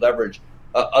that to leverage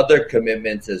other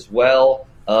commitments as well.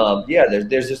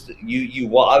 There's just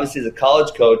you obviously as a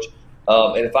college coach,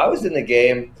 and if I was in the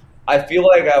game, I feel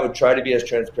like I would try to be as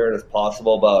transparent as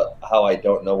possible about how I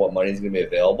don't know what money is going to be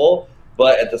available.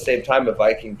 But at the same time, if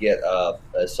I can get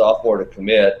a sophomore to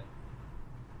commit,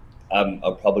 I'm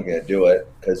probably going to do it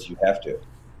because you have to.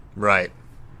 Right.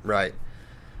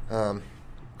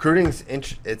 Recruiting's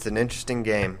it's an interesting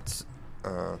game. It's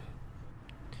a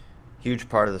huge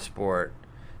part of the sport.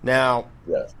 Now,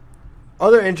 yes.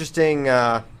 Other interesting,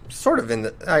 sort of in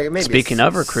the maybe. Speaking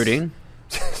of recruiting,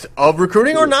 of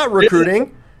recruiting or not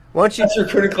recruiting, why don't you? That's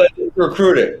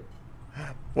recruiting.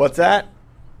 What's that?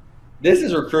 This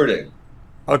is recruiting.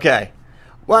 Okay.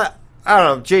 Well, I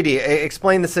don't know, JD.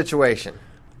 Explain the situation.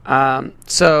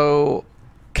 So,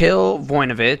 Kale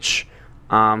Voinovich,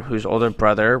 whose older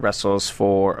brother wrestles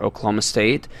for Oklahoma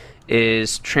State,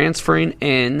 is transferring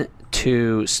in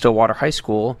to Stillwater High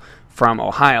School from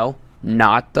Ohio.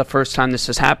 Not the first time this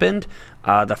has happened.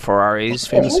 The Ferraris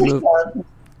famously moved.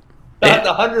 Not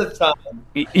the 100th time.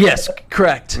 Yes,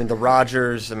 correct. I mean, the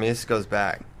Rogers. This goes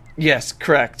back. Yes,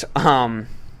 correct.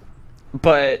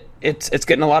 But it's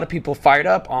getting a lot of people fired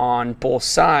up on both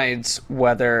sides,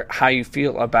 how you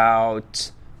feel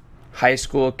about high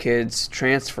school kids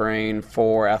transferring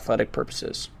for athletic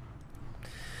purposes.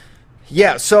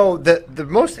 Yeah, so the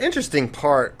most interesting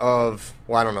part of,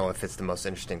 I don't know if it's the most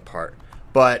interesting part,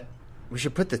 but we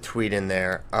should put the tweet in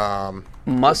there.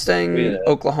 Mustang,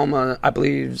 Oklahoma, I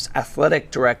believe's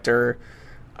athletic director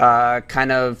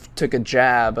kind of took a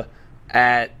jab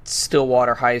at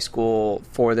Stillwater High School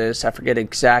for this. I forget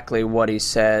exactly what he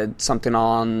said. Something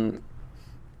on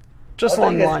just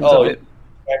along the lines of it.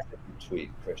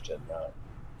 Tweet, Christian.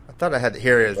 I thought I had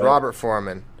here it is. Robert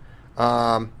Foreman.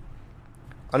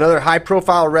 Another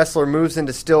high-profile wrestler moves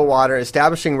into Stillwater,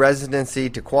 establishing residency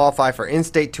to qualify for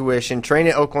in-state tuition, train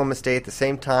at Oklahoma State at the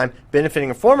same time,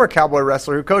 benefiting a former Cowboy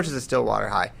wrestler who coaches at Stillwater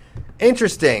High.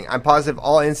 Interesting. I'm positive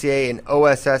all NCAA and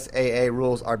OSSAA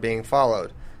rules are being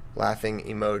followed. Laughing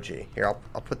emoji. Here,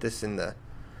 I'll put this in the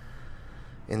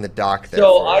in the dock there.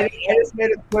 So I just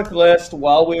made a quick list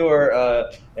while we were,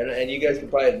 and you guys can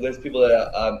probably list people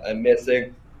that I'm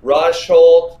missing.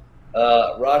 Rosholt,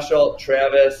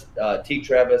 Travis, Teague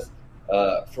Travis,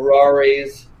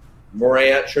 Ferraris,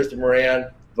 Morant, Tristan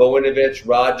Moran, Voinovich,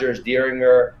 Rogers,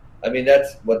 Deeringer. I mean,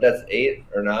 that's 8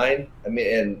 or 9. I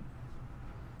mean, and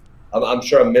I'm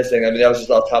sure I'm missing. I mean, that was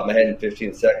just off the top of my head in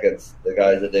 15 seconds, the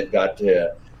guys that they've got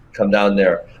to come down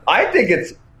there. I think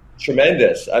it's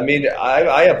tremendous. I mean,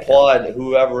 I applaud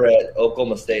whoever at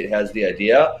Oklahoma State has the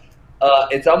idea.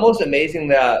 It's almost amazing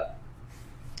that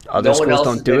other schools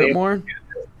don't do it more.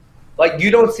 Like,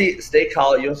 you don't see state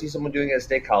college. You don't see someone doing it at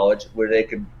state college where they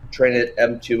could train at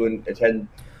M2 and attend.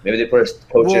 Maybe they put a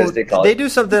coach at state college. They do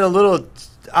something a little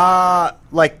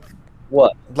like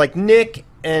what? Like Nick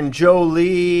and Joe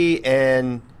Lee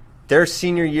and their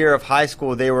senior year of high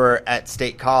school, they were at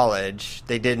state college.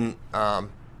 They didn't. I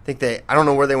don't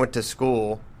know where they went to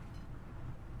school.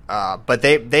 But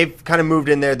they've kind of moved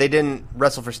in there. They didn't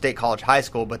wrestle for state college high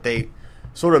school, but they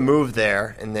sort of moved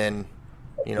there and then,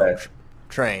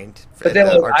 trained. But then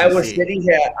Iowa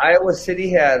City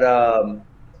had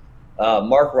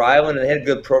Mark Ryland, and they had a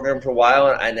good program for a while,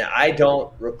 and I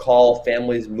don't recall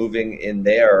families moving in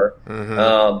there.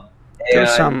 Mm-hmm.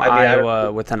 There's some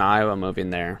Iowa with an Iowa moving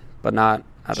there, but not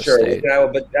out of state. Sure,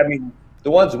 Iowa, but I mean,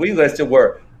 the ones we listed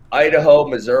were Idaho,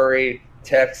 Missouri,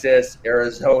 Texas,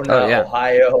 Arizona,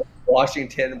 Ohio,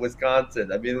 Washington,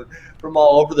 Wisconsin. I mean, from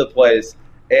all over the place,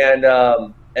 and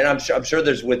I'm sure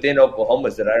there's within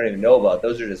Oklahoma's that I don't even know about.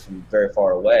 Those are just from very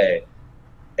far away.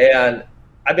 And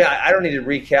I mean, I don't need to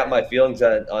recap my feelings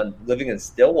on living in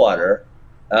Stillwater,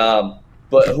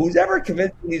 but who's ever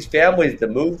convincing these families to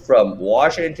move from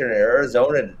Washington or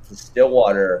Arizona to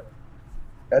Stillwater?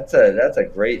 That's a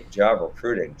great job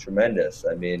recruiting, tremendous.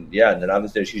 I mean, yeah, and then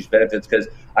obviously there's huge benefits because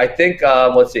I think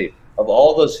let's see, of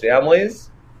all those families,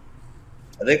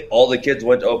 I think all the kids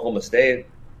went to Oklahoma State.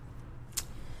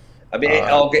 I mean,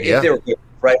 if they were good,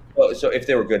 right? So if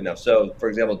they were good enough. So, for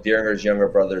example, Deeringer's younger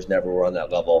brothers never were on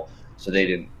that level, so they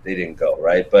didn't go,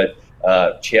 right? But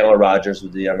Chandler Rogers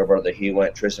was the younger brother, he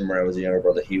went. Tristan Moran was the younger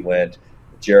brother, he went.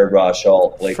 Jared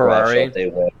Rosholt, Blake Rosholt, they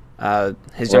went.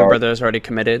 His younger brother is already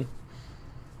committed.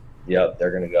 Yep,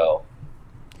 they're gonna go.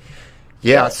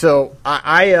 Yeah, so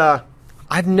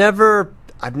I've never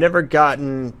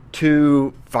gotten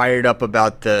too fired up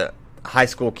about the high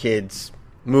school kids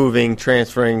moving,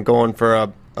 transferring, going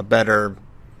for a better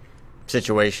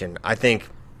situation. I think,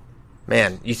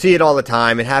 man, you see it all the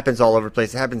time. It happens all over the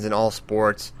place. It happens in all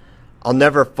sports. I'll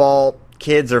never fault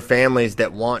kids or families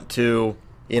that want to,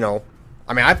 I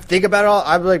mean, I think about it all.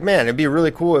 I'd be like, man, it'd be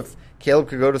really cool if Caleb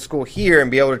could go to school here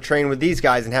and be able to train with these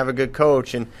guys and have a good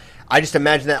coach. And I just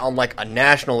imagine that on like a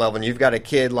national level. And you've got a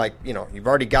kid like, you've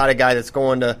already got a guy that's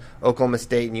going to Oklahoma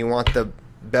State and you want the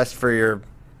best for your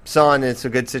son and it's a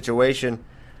good situation.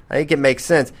 I think it makes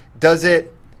sense. Does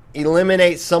it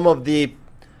eliminate some of the,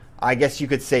 I guess you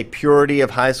could say, purity of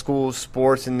high school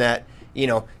sports in that,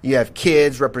 you have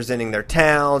kids representing their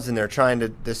towns and they're trying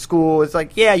to school. It's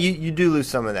like, yeah, you do lose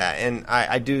some of that. And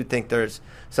I do think there's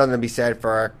something to be said for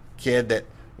our kid that,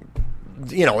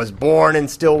 is born in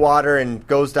Stillwater and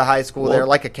goes to high school there,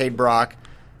 like a Cade Brock.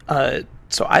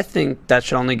 So I think that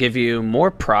should only give you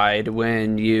more pride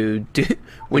when you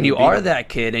are that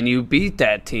kid and you beat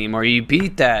that team or you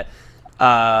beat that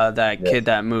kid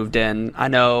that moved in. I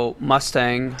know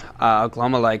Mustang,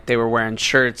 Oklahoma, like they were wearing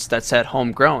shirts that said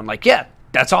homegrown. Like, yeah,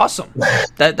 that's awesome.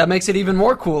 that makes it even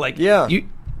more cool. Like, yeah,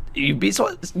 you beat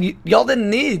y'all didn't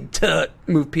need to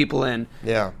move people in,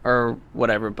 or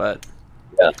whatever, but.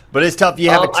 Yeah. But it's tough. You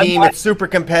have a team that's super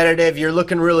competitive. You're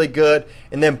looking really good.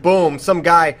 And then, boom, some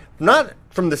guy, not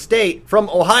from the state, from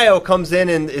Ohio comes in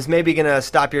and is maybe going to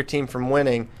stop your team from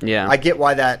winning. Yeah. I get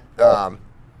why that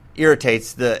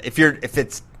irritates if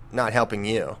it's not helping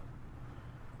you.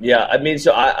 Yeah, I mean,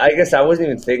 so I guess I wasn't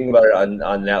even thinking about it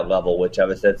on that level, which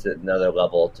obviously that's another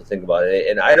level to think about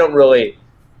it. And I don't really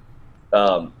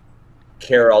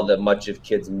care all that much if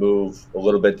kids move a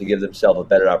little bit to give themselves a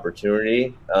better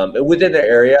opportunity within their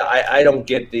area. I don't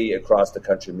get the across the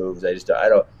country moves.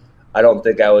 I don't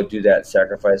think I would do that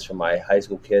sacrifice for my high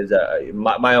school kids.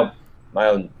 My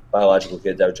own biological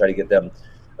kids, I would try to get them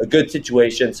a good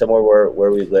situation somewhere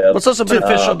where we live. Well, it's also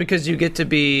beneficial because you get to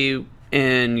be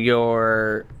in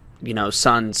your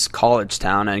son's college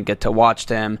town and get to watch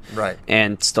them, right,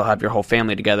 and still have your whole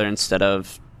family together instead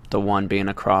of the one being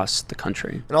across the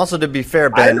country. And also, to be fair,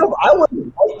 Ben, I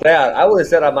wouldn't like that. I would have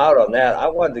said I'm out on that. I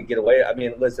wanted to get away. I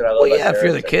mean, listen, I love if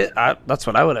you're the kid, that's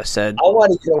what I would have said. I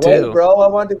want to get away, bro. I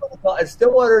want to go. And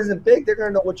Stillwater isn't big. They're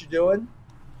going to know what you're doing.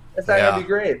 It's not going to be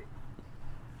great.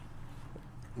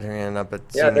 They're gonna end up at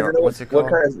Yeah, never senior. know What's it what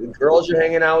called? kind of girls you're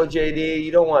hanging out with, JD.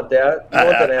 You don't want that. You don't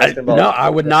want them asking about. No, I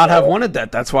would not have wanted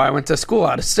that. That's why I went to school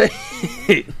out of state.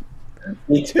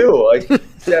 Me too. Like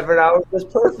 7 hours was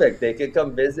perfect. They could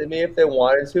come visit me if they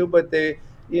wanted to, but they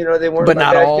weren't But in my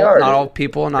not backyard. all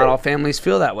people, not all families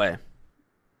feel that way.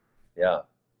 Yeah.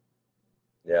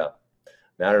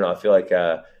 I don't know. I feel like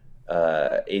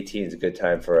 18 is a good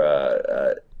time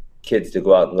for kids to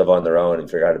go out and live on their own and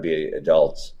figure out how to be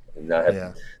adults and not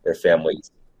have their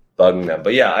families bugging them.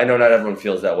 But yeah, I know not everyone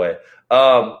feels that way.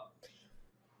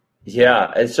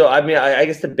 Yeah, and so I mean, I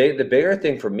guess the bigger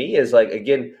thing for me is like,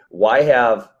 again, why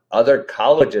have other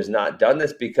colleges not done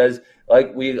this? Because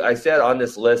like I said on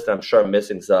this list, I'm sure I'm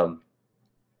missing some.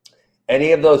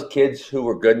 Any of those kids who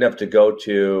were good enough to go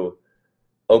to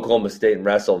Oklahoma State and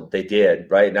wrestle, they did,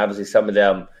 right? And obviously some of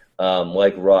them,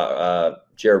 like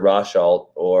Jared Rosholt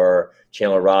or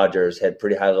Chandler Rogers, had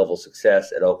pretty high level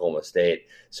success at Oklahoma State.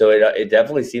 So it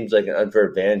definitely seems like an unfair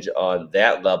advantage on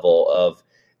that level of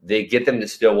they get them to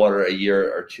Stillwater a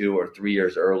year or 2 or 3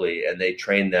 years early and they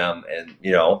train them. And,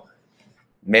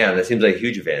 man, that seems like a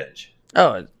huge advantage.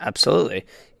 Oh, absolutely.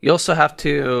 You also have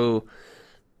to,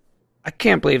 I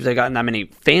can't believe they've gotten that many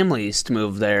families to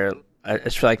move there. I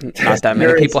just feel like not that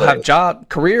many people have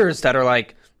careers that are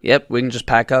like, yep, we can just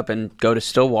pack up and go to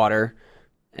Stillwater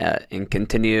and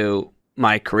continue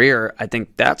my career. I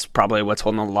think that's probably what's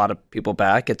holding a lot of people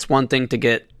back. It's one thing to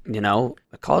get, a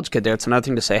college kid there. It's another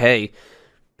thing to say, hey,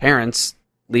 parents,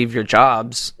 leave your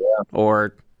jobs,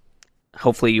 or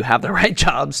hopefully you have the right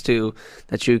jobs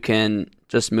that you can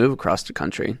just move across the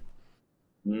country.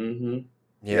 Mm-hmm.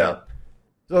 Yeah.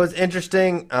 So it's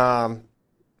interesting. I'm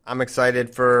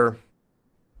excited follow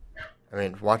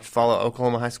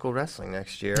Oklahoma high school wrestling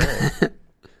next year. A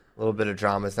little bit of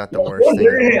drama is not the worst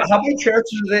thing. How many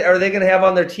transfers are they going to have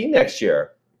on their team next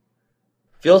year?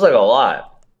 Feels like a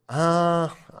lot.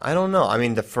 I don't know. I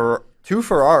mean, two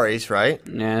Ferraris, right?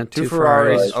 Yeah, two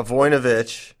Ferraris. A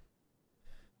Voinovich.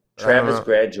 Travis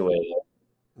graduated.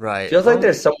 Right. Feels like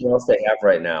there's someone else they have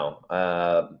right now.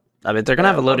 I mean, they're going to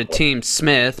have a loaded team.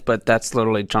 Smith, but that's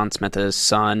literally John Smith's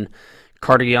son.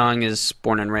 Carter Young is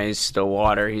born and raised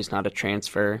Stillwater. He's not a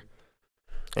transfer.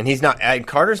 And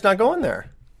Carter's not going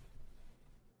there.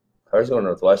 Carter's going to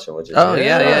Northwestern, which is... Oh,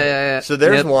 yeah. So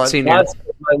there's one. That's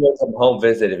some home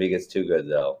visit if he gets too good,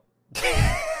 though.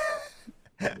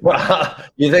 Well,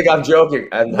 you think I'm joking?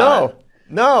 I'm not.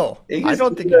 No. I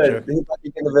don't think you're joking. He's not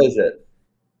going to visit.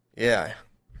 Yeah.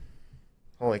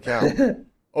 Holy cow.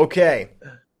 Okay.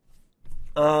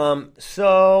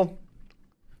 So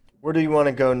where do you want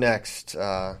to go next?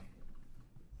 I'm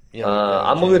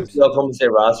going to go to the Oklahoma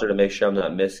State roster to make sure I'm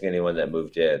not missing anyone that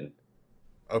moved in.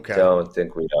 Okay. Don't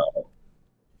think we are.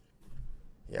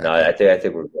 Yeah, no, I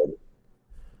think we're good.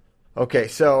 Okay,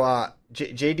 so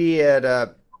JD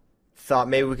had thought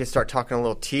maybe we could start talking a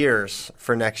little tiers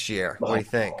for next year. What do you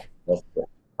think?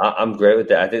 I'm great with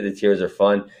that. I think the tiers are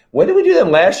fun. When did we do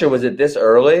them last year? Was it this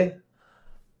early?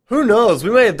 Who knows? We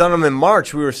may have done them in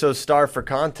March. We were so starved for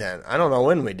content. I don't know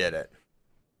when we did it.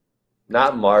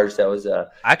 Not March. That was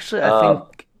actually, I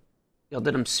think y'all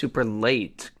did them super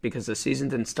late because the season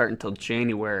didn't start until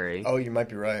January. Oh, you might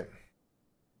be right.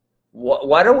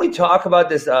 Why don't we talk about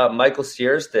this Michael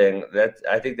Sears thing?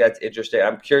 I think that's interesting.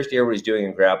 I'm curious to hear what he's doing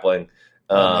in grappling.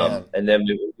 And then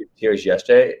we do tiers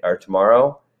yesterday or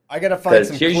tomorrow. I gotta find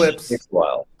some clips. Takes a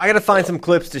while. I gotta find some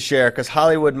clips to share because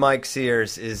Hollywood Mike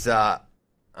Sears is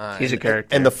he's a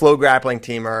character, and the Flow Grappling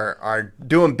team are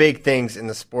doing big things in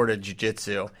the sport of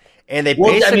jiu-jitsu. And they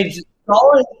basically,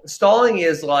 stalling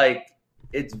is like,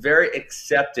 it's very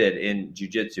accepted in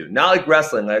jiu-jitsu. Not like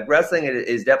wrestling. Like wrestling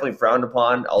is definitely frowned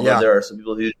upon, although there are some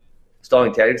people who do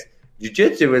stalling tactics.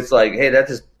 Jiu-jitsu, it's like, hey, that's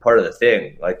just part of the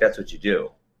thing. Like, that's what you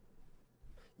do.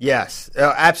 Yes,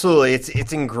 absolutely.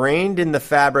 It's ingrained in the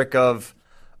fabric of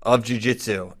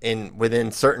jiu-jitsu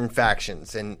within certain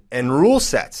factions and rule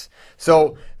sets.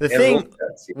 So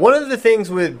one of the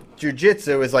things with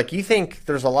jiu-jitsu is like you think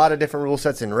there's a lot of different rule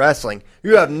sets in wrestling.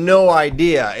 You have no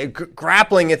idea.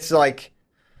 Grappling, it's like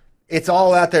it's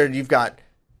all out there. You've got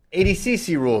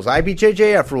ADCC rules,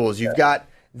 IBJJF rules. You've got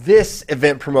this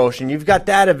event promotion. You've got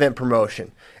that event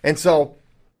promotion. And so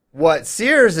what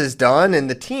Sears has done and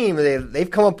the team, they've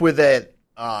come up with an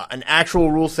actual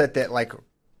rule set that like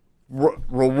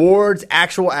rewards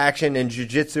actual action in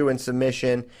jiu-jitsu and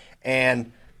submission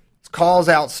and calls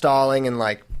out stalling and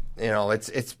like,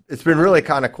 it's been really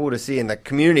kind of cool to see, and the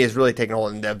community has really taken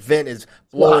hold and the event is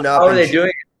blowing up. How are they doing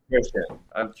it, Christian?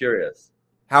 I'm curious.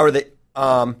 How are they?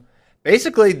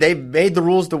 Basically they made the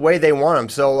rules the way they want them.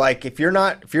 So like if you're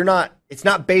not, it's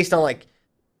not based on like,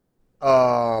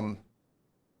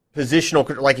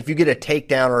 positional, like if you get a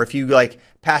takedown or if you like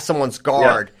pass someone's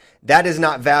guard, that is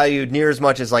not valued near as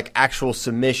much as like actual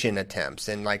submission attempts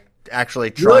and like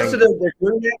actually trying. So they're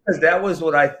doing that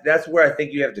because that's where I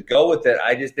think you have to go with it.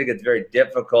 I just think it's very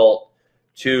difficult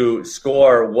to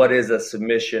score what is a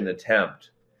submission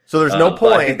attempt. So there's no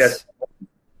points.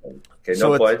 Okay,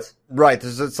 no points. Right.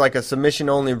 It's like a submission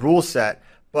only rule set,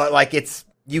 but like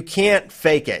you can't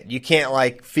fake it. You can't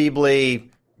like feebly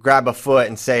grab a foot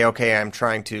and say, okay, I'm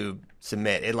trying to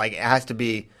submit. It has to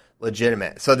be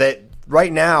legitimate. So that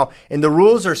right now, and the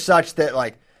rules are such that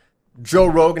like Joe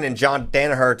Rogan and John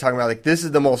Danaher are talking about like this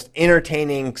is the most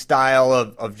entertaining style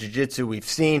of jiu-jitsu we've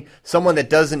seen. Someone that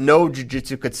doesn't know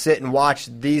jiu-jitsu could sit and watch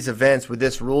these events with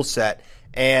this rule set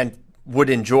and would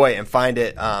enjoy it and find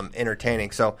it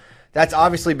entertaining. So that's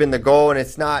obviously been the goal, and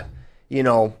it's not,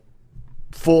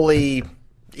 fully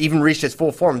even reached its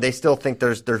full form. They still think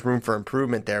there's room for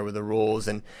improvement there with the rules,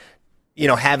 and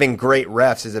having great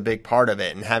refs is a big part of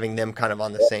it, and having them kind of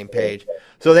on the same page.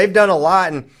 So they've done a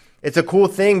lot, and it's a cool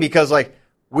thing because like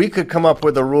we could come up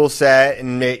with a rule set,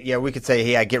 and we could say,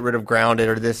 hey, I get rid of grounded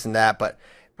or this and that, but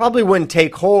probably wouldn't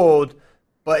take hold.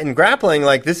 But in grappling,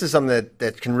 like this is something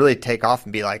that can really take off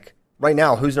and be like, right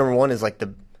now, who's number one is like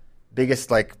the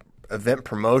biggest like event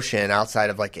promotion outside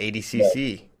of like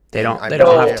ADCC. They don't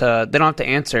have to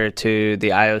answer to the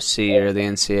IOC or the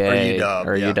NCAA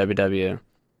or UWW.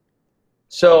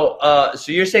 So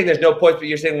you're saying there's no points, but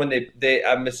you're saying when they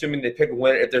I'm assuming they pick a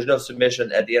winner. If there's no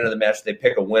submission at the end of the match, they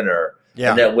pick a winner,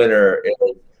 and that winner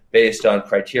is based on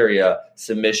criteria.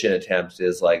 Submission attempts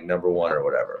is like number one or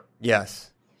whatever.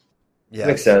 Yes.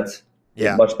 Makes sense.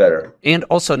 Yeah, much better. And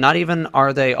also, not even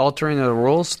are they altering the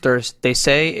rules. They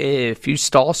say if you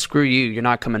stall, screw you. You're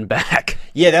not coming back.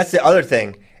 Yeah, that's the other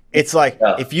thing. It's like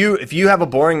if you have a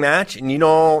boring match and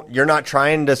you're not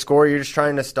trying to score, you're just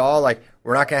trying to stall. Like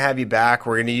we're not going to have you back.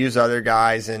 We're going to use other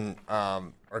guys and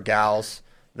or gals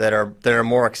that are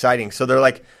more exciting. So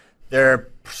they're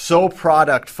so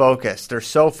product focused. They're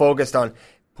so focused on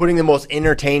putting the most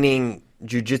entertaining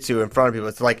jiu-jitsu in front of people.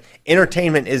 It's like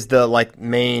entertainment is the like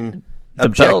main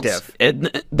objective.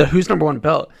 The who's number one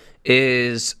belt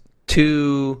is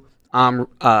to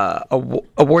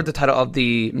award the title of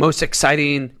the most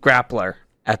exciting grappler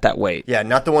at that weight. Yeah,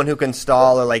 not the one who can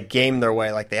stall or like game their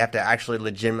way. Like they have to actually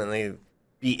legitimately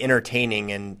be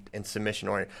entertaining and submission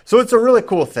oriented. So it's a really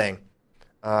cool thing.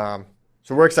 So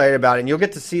we're excited about it, and you'll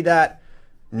get to see that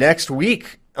next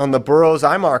week on the Burroughs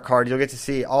Imar card. You'll get to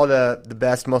see all the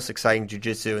best, most exciting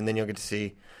jiu-jitsu, and then you'll get to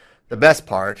see the best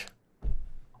part,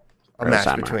 a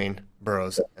match between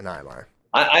Burroughs and Imar.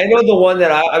 I know the one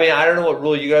that I don't know what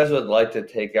rule you guys would like to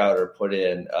take out or put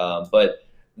in, but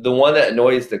the one that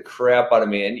annoys the crap out of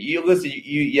me, and you listen,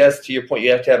 yes, to your point, you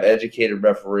have to have educated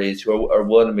referees who are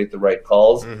willing to make the right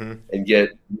calls and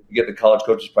get the college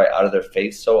coaches probably out of their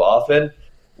face so often.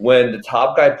 When the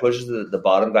top guy pushes the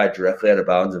bottom guy directly out of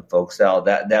bounds in folk style,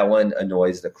 that one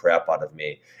annoys the crap out of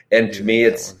me. And to me,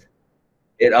 it's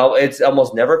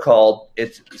almost never called.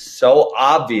 It's so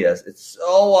obvious.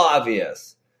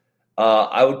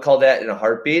 I would call that in a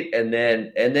heartbeat, and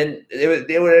then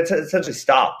they would essentially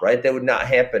stop. Right, that would not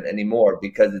happen anymore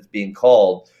because it's being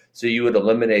called. So you would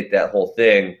eliminate that whole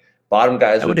thing. Bottom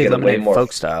guys would get way more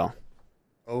folk style.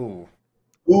 Oh,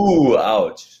 ooh,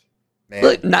 ouch! Man.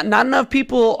 Look, not enough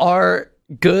people are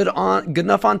good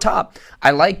enough on top.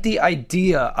 I like the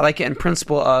idea. I like it in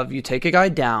principle of you take a guy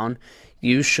down,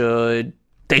 they should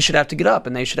have to get up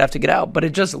and they should have to get out. But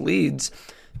it just leads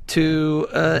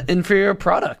to inferior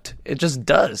product. It just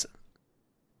does.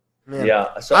 Man.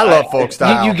 Yeah, so I love folk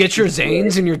style. You get your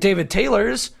Zanes and your David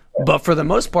Taylors, but for the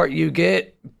most part, you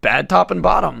get bad top and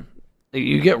bottom.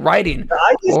 You get writing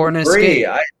or an escape.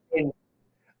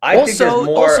 I think there's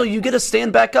more. Also, you get to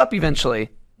stand back up eventually,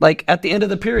 like at the end of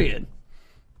the period.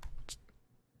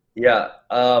 Yeah,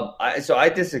 so I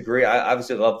disagree. I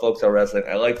obviously love folk style wrestling.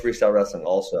 I like freestyle wrestling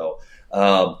also.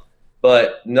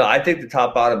 But no, I think the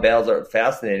top-bottom battles are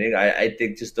fascinating. I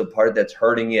think just the part that's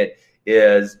hurting it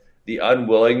is the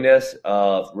unwillingness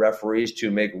of referees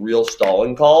to make real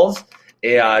stalling calls.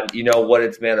 And, what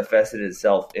it's manifested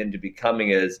itself into becoming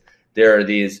is there are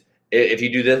these, if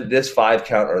you do this 5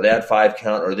 count or that 5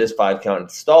 count or this 5 count,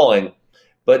 it's stalling,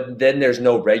 but then there's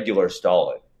no regular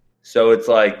stalling. So it's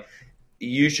like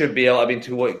you should be able,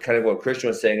 to what Christian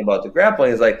was saying about the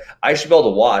grappling is like I should be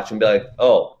able to watch and be like,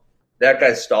 oh, that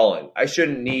guy's stalling. I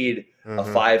shouldn't need a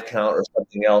 5 count or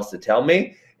something else to tell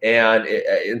me.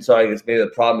 And so I guess maybe the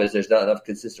problem is there's not enough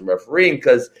consistent refereeing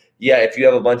because, if you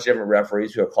have a bunch of different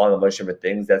referees who are calling a bunch of different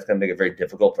things, that's going to make it very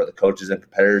difficult for the coaches and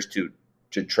competitors to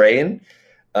train.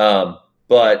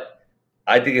 But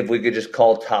I think if we could just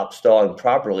call top stalling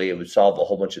properly, it would solve a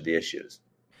whole bunch of the issues.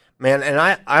 Man, and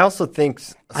I also think...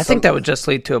 I think that would just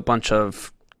lead to a bunch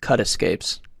of cut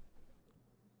escapes,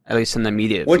 at least in the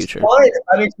immediate future. Fine.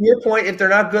 I mean, to your point, if they're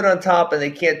not good on top and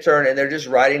they can't turn and they're just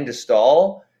riding to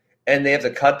stall and they have to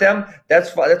cut them,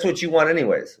 that's fine. That's what you want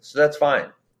anyways. So that's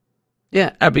fine.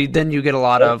 Yeah, I mean, then you get a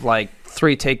lot of like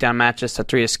 3 takedown matches to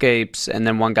 3 escapes, and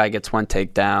then one guy gets 1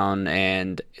 takedown,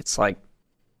 and it's like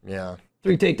 3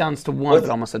 takedowns to 1, but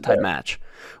almost a tight match.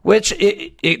 Which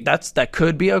that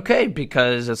could be okay,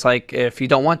 because it's like, if you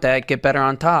don't want that, get better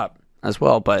on top as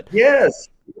well. But yes,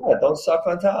 don't suck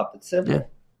on top. It's simple.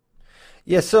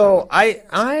 Yeah. So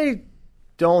I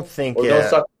don't think don't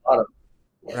suck on bottom.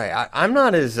 Right. I'm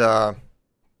not as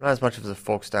much of a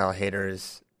folk style hater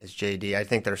as JD. I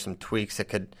think there's some tweaks that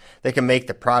can make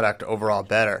the product overall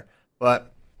better.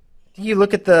 But you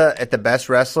look at the best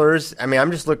wrestlers. I mean,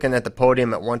 I'm just looking at the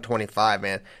podium at 125,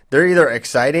 man. They're either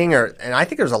exciting and I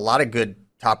think there's a lot of good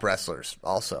top wrestlers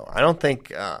also. I don't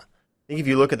think I think if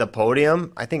you look at the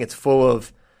podium, I think it's full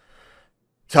of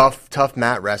tough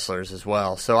mat wrestlers as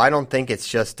well. So I don't think it's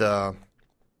just I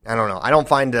don't know. I don't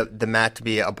find the mat to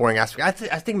be a boring aspect.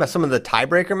 I think about some of the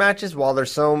tiebreaker matches, while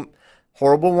there's some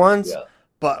horrible ones. Yeah.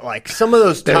 But like some of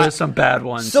those there are some bad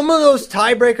ones. Some of those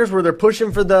tiebreakers where they're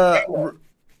pushing for the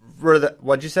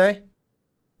what'd you say?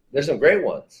 There's some great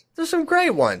ones. There's some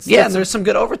great ones. Yeah, and there's some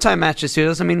good overtime matches too.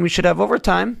 Doesn't mean we should have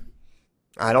overtime.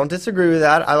 I don't disagree with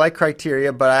that. I like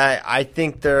criteria, but I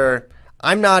think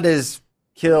I'm not as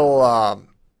kill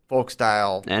folk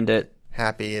style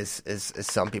happy as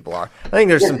some people are. I think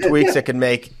there's some tweaks that could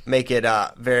make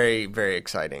it very, very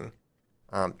exciting.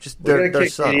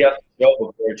 There's some.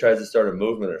 Before he tries to start a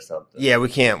movement or something. Yeah, we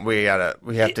can't. We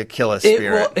have to kill a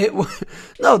spirit.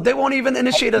 No, they won't even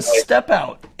initiate a step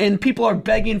out, and people are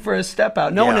begging for a step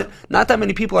out. Not that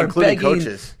many people are including begging.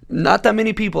 Coaches. Not that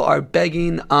many people are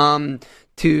begging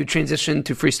to transition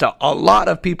to freestyle. A lot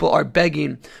of people are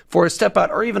begging for a step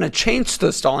out or even a change to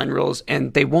the stalling rules,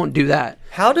 and they won't do that.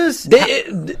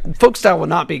 Folk style will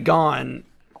not be gone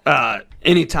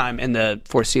anytime in the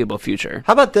foreseeable future.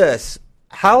 How about this?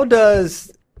 How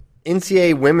does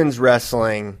NCAA women's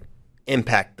wrestling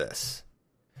impact this?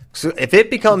 So if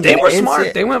it becomes they were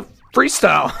smart, they went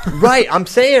freestyle. Right, I'm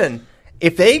saying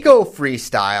if they go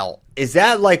freestyle, is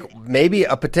that like maybe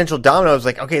a potential domino? It's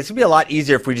like, okay, it's gonna be a lot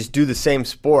easier if we just do the same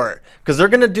sport, because they're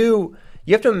gonna do.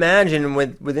 You have to imagine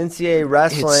with NCAA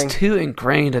wrestling, it's too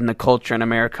ingrained in the culture in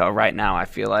America right now. I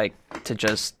feel like to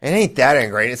just it ain't that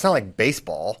ingrained. It's not like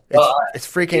baseball. It's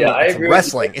freaking it's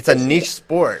wrestling. It's a niche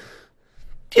sport.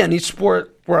 Yeah, niche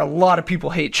sport where a lot of people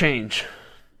hate change.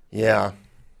 Yeah.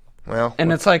 Well,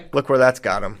 and it's like, look where that's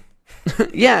got them.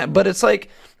 Yeah, but it's like,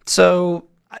 so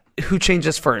who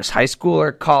changes first, high school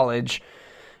or college?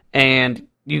 And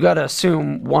you got to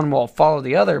assume one will follow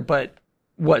the other. But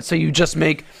what? So you just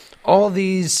make all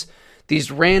these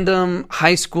random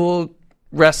high school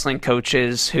wrestling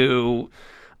coaches who,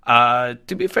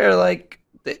 to be fair, like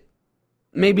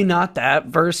maybe not that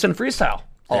versed in freestyle.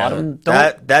 A lot of them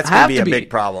don't. That's going to be a big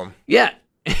problem. Yeah.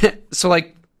 So,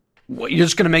 like, what, you're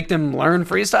just going to make them learn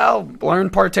freestyle, learn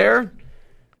parterre?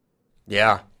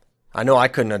 Yeah. I know I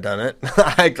couldn't have done it.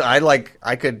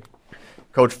 I could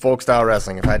coach folk style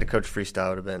wrestling. If I had to coach freestyle, it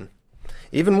would have been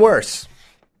even worse.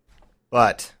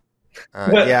 But,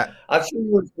 yeah. I'm sure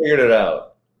you would have figured it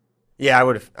out. Yeah, I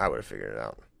would have figured it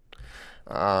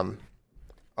out.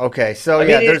 Okay, so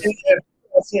there's...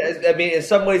 I mean, in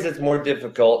some ways it's more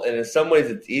difficult, and in some ways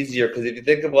it's easier, because if you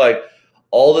think of like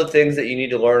all the things that you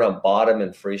need to learn on bottom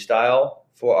and freestyle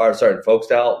folk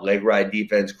style, leg ride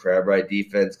defense, crab ride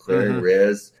defense, clearing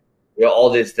Riz, all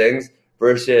these things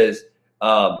versus, and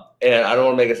I don't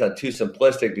want to make it sound too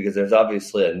simplistic because there's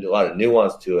obviously a lot of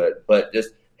nuance to it, but just,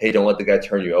 hey, don't let the guy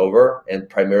turn you over, and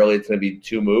primarily it's going to be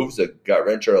 2 moves, a gut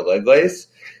wrench or a leg lace.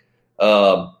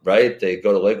 Right? If they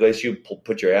go to leg lace you,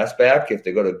 put your ass back. If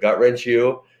they go to gut wrench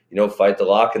you, fight the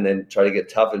lock and then try to get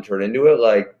tough and turn into it.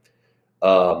 Like,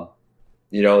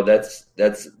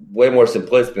 that's way more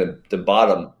simplistic than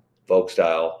bottom folk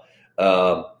style.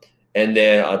 And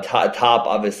then on top,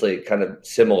 obviously kind of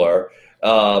similar.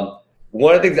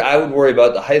 One of the things I would worry about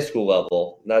at the high school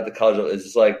level, not the college level, is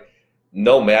just like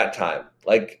no mat time.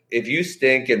 Like if you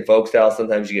stink in folk style,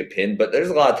 sometimes you get pinned, but there's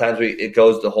a lot of times where it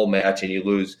goes the whole match and you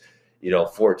lose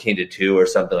 14-2 or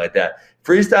something like that.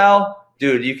 Freestyle,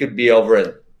 dude, you could be over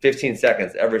in 15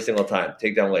 seconds every single time.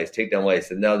 Take down lace.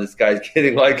 And now this guy's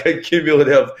getting like a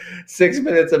cumulative 6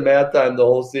 minutes of mat time the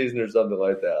whole season or something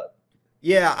like that.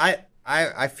 Yeah,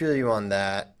 I feel you on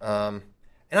that. And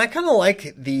I kind of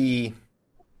like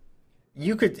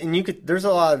you could, there's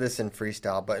a lot of this in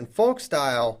freestyle, but in folk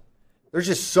style, there's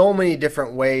just so many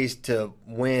different ways to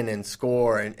win and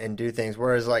score and do things.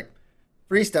 Whereas like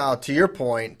freestyle, to your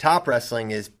point, top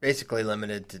wrestling is basically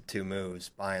limited to 2 moves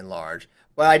by and large.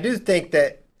 But I do think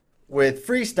that with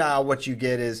freestyle, what you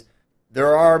get is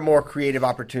there are more creative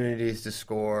opportunities to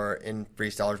score in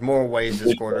freestyle. There's more ways to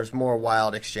score. There's more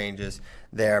wild exchanges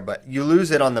there, but you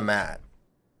lose it on the mat.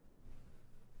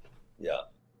 Yeah.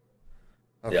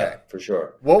 Okay. Yeah, for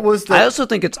sure. What was the? I also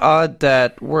think it's odd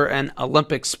that we're an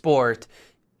Olympic sport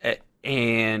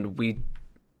and we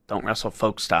don't wrestle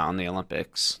folk style in the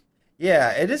Olympics.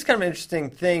 Yeah, it is kind of an interesting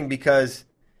thing because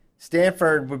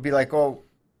Stanford would be like, oh,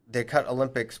 they cut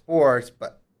Olympic sports,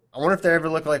 but I wonder if they ever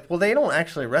look like, well, they don't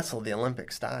actually wrestle the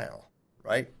Olympic style,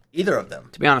 right? Either of them.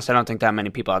 To be honest, I don't think that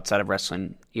many people outside of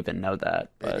wrestling even know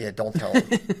that. But. Yeah, don't tell them.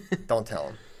 Don't tell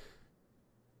them.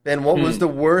 Ben, what was the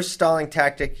worst stalling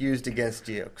tactic used against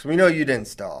you? Because we know you didn't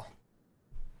stall.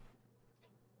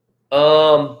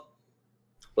 Well,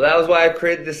 that was why I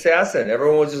created the assassin.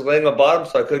 Everyone was just laying on bottom,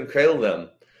 so I couldn't cradle them.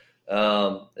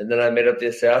 And then I made up the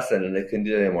assassin, and they couldn't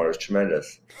do it anymore. It was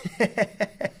tremendous.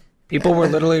 People were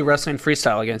literally wrestling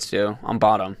freestyle against you on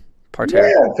bottom, parterre.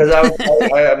 Yeah, because I would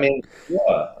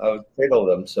cradle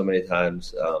them so many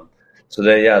times. So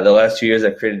then, the last 2 years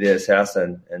I created the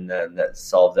assassin, and then that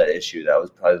solved that issue. That was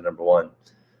probably the number one.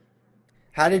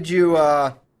 How did you?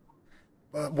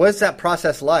 What's that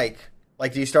process like?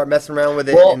 Like, do you start messing around with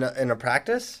it in a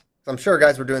practice? I'm sure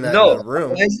guys were doing that in the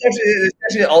room. It's actually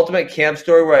the ultimate camp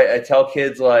story where I tell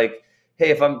kids, like,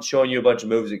 hey, if I'm showing you a bunch of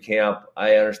moves at camp,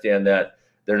 I understand that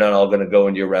they're not all going to go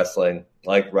into your wrestling,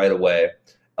 like, right away.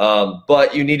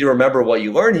 But you need to remember what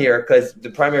you learn here, because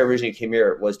the primary reason you came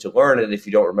here was to learn, and if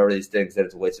you don't remember these things, then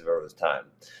it's a waste of everyone's time.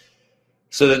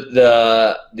 So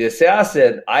the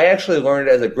assassin, I actually learned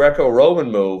it as a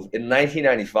Greco-Roman move in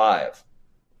 1995.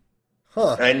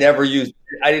 Huh. And I never used it.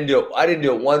 I didn't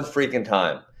do it one freaking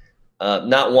time.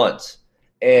 Not once.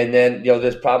 And then,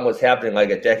 this problem was happening like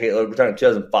a decade, we're talking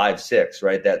 2005-06,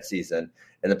 right, that season.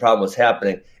 And the problem was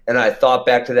happening. And I thought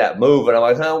back to that move, and I'm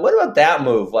like, what about that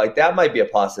move? Like, that might be a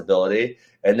possibility.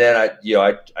 And then I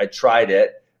tried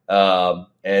it,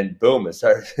 and boom, it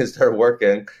started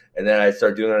working. And then I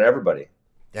started doing it on everybody.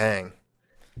 Dang.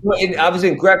 And obviously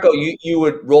in Greco, you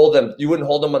would roll them. You wouldn't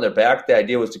hold them on their back. The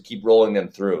idea was to keep rolling them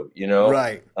through,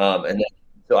 Right. And then,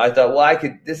 so I thought, well, I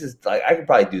could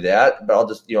probably do that, but I'll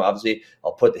just, obviously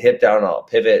I'll put the hip down, and I'll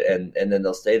pivot, and then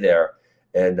they'll stay there.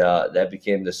 And that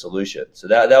became the solution. So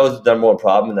that was the number one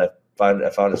problem, and I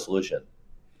found a solution.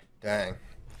 Dang.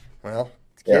 Well,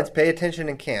 kids pay attention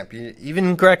in camp, even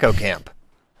in Greco camp.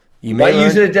 You may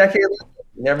use it a decade later.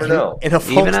 You never know. In a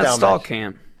even at stall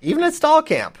camp. Even at stall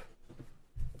camp.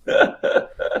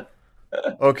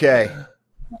 Okay.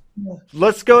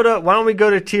 Why don't we go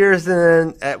to tiers, and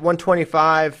then at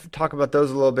 125, talk about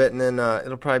those a little bit, and then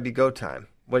it'll probably be go time.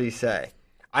 What do you say?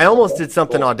 I almost did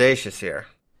something audacious here.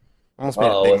 Almost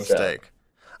made a big mistake.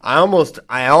 I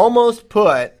almost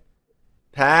put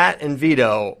Pat and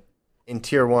Vito in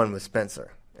tier 1 with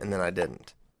Spencer, and then I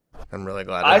didn't. I'm really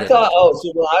glad I didn't.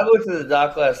 So when I looked at the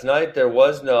doc last night, there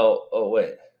was no,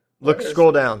 wait.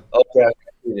 Scroll down. Okay,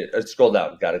 scroll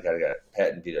down. Got it.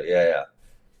 Pat and Vito, yeah.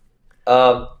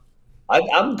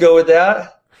 I'm good with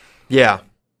that. Yeah.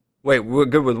 Wait, we're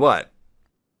good with what?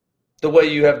 The way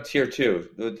you have tier 2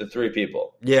 with the 3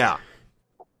 people. Yeah.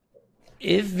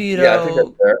 If Vito I think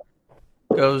that's fair.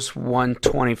 goes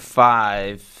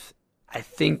 125, I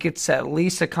think it's at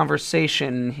least a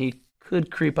conversation he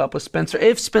could creep up with Spencer.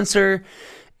 If Spencer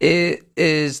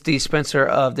is the Spencer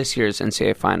of this year's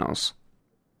NCAA Finals.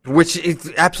 Which it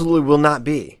absolutely will not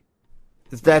be.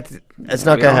 That's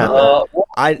not going to happen.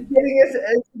 Is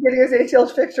he getting his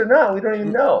ACLs fixed or not? We don't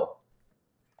even know.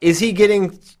 Is he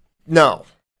getting? No.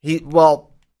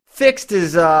 Fixed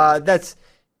is that's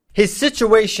his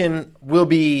situation will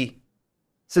be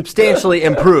substantially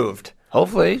improved.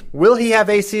 Hopefully. Will he have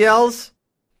ACLs?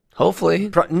 Hopefully.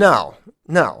 No.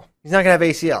 He's not going to have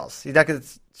ACLs. He's not going to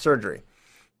have surgery.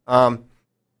 But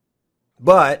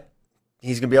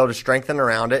he's going to be able to strengthen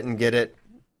around it and get it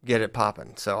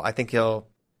popping. So I think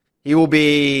he will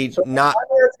be not.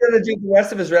 What's going to do the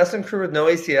rest of his wrestling career with no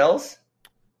ACLs?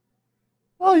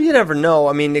 Well, you never know.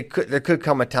 I mean, there could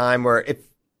come a time where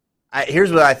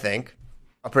here's what I think,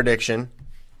 a prediction.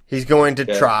 He's going to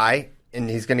try, and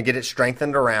he's going to get it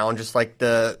strengthened around, just like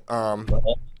the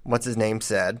what's his name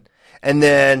said. And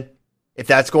then if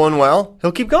that's going well,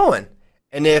 he'll keep going.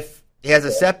 And if he has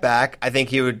a setback, I think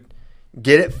he would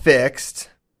get it fixed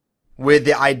with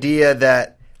the idea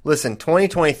that, listen,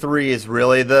 2023 is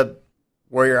really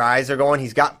where your eyes are going.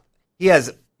 He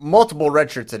has multiple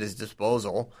red shirts at his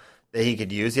disposal. that he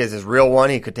could use. He has his real one.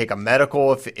 He could take a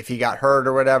medical if he got hurt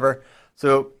or whatever.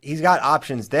 So he's got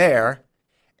options there.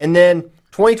 And then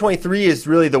 2023 is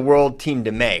really the world team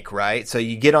to make, right? So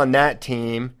you get on that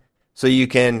team so you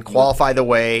can qualify the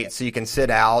weight, so you can sit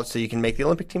out, so you can make the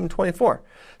Olympic team in 24.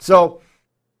 So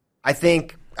I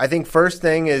think first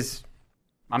thing is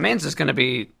my man's just going to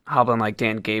be hobbling like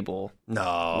Dan Gable when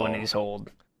no. he's old.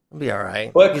 He'll be all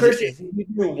right. But Christian, do you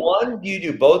do one? Do you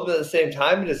do both at the same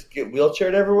time and just get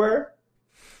wheelchaired everywhere?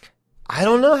 I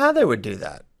don't know how they would do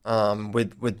that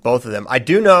with both of them. I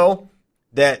do know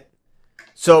that.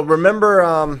 So remember,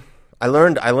 I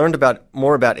learned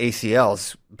more about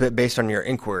ACLs based on your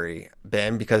inquiry,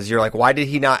 Ben, because you're like, why did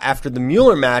he not after the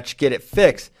Mueller match get it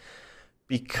fixed?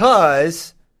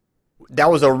 Because that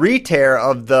was a re-tear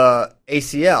of the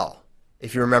ACL.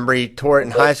 If you remember, he tore it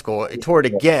in high school. He tore it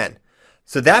again.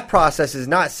 So that process is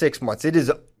not 6 months. It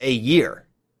is a year,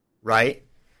 right?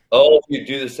 Oh, if you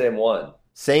do the same one.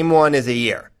 Same one is a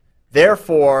year.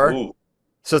 Therefore, Ooh.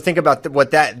 so think about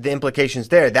the implications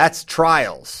there. That's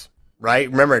trials, right?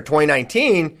 Remember, in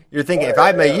 2019, you're thinking if I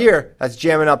have a year, that's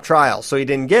jamming up trials. So he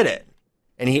didn't get it,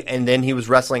 and then he was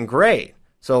wrestling great.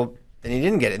 So then he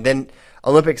didn't get it. Then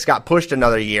Olympics got pushed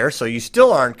another year, so you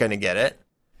still aren't going to get it.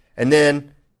 And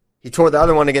then he tore the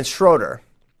other one against Schroeder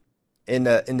in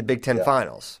the Big Ten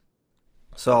finals.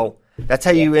 So that's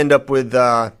how you end up with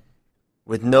no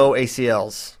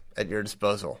ACLs at your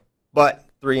disposal, but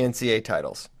 3 NCAA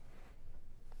titles.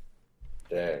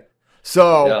 Dang.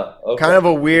 So kind of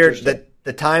a weird that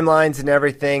the timelines and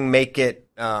everything make it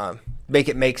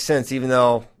make sense. Even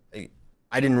though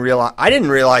I didn't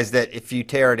realize that if you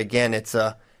tear it again, it's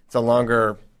a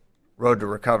longer road to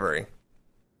recovery.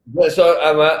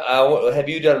 So have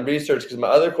you done research? Because my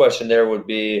other question there would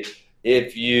be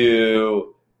does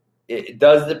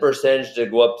the percentage to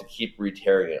go up to keep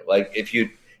re-tearing it? Like if your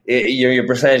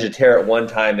percentage to tear it one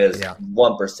time is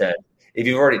 1%. If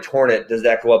you've already torn it, does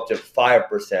that go up to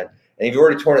 5%? And if you've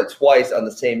already torn it twice on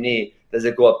the same knee, does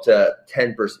it go up to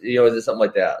 10%? Is it something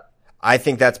like that? I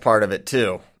think that's part of it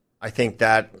too. I think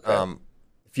that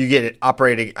if you get it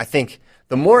operating, I think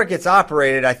the more it gets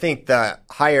operated, I think the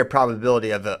higher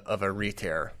probability of a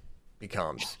re-tear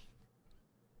becomes.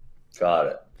 Got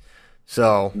it.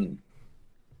 So,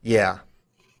 yeah.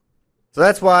 So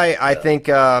that's why I think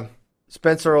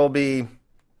Spencer he'll be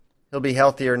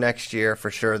healthier next year for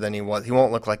sure than he was. He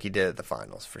won't look like he did at the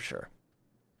finals for sure.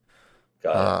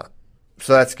 Got it.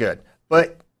 So that's good.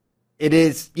 But it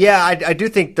is, I do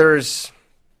think there's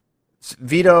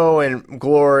Vito and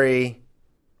Glory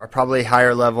are probably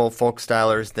higher level folk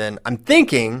stylers than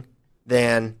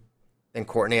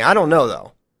Courtney. I don't know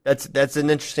though. That's an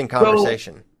interesting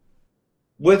conversation. So,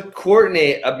 with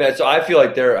Courtney, so I feel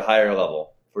like they're at a higher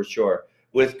level for sure.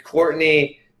 With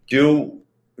Courtney, do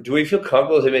we feel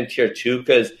comfortable with him in tier 2?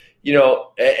 Because,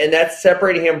 and that's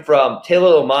separating him from Taylor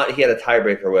Lamont, he had a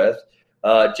tiebreaker with.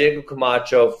 Jacob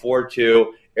Camacho,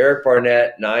 4-2. Eric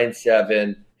Barnett,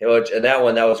 9-7. And that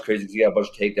was crazy because he got a bunch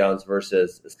of takedowns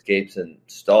versus escapes and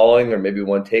stalling, or maybe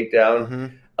one takedown.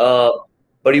 Mm-hmm.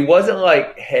 But he wasn't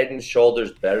like head and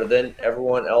shoulders better than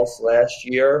everyone else last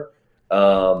year.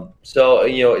 So,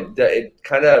 it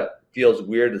kind of feels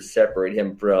weird to separate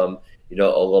him from, a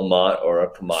Lamont or a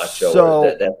Camacho. So,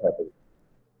 or that type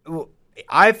of.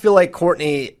 I feel like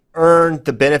Courtney earned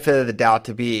the benefit of the doubt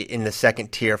to be in the second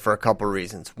tier for a couple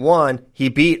reasons. One, he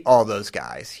beat all those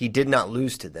guys. He did not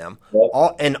lose to them.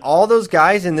 Yep. All those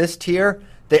guys in this tier,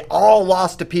 they all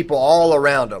lost to people all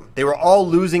around them. They were all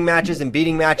losing matches and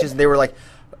beating matches. And they were like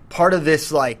part of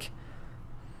this like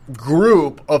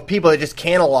group of people that just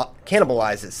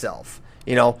cannibalize itself.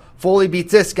 Foley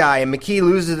beats this guy, and McKee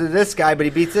loses to this guy, but he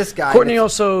beats this guy. Courtney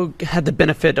also had the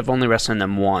benefit of only wrestling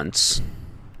them once.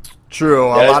 True.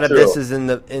 A lot of this is in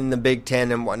the Big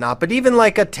Ten and whatnot. But even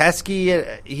like a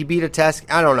Teskey, he beat a Teskey.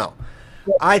 I don't know.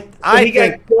 I he think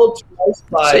got killed twice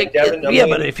by Devin.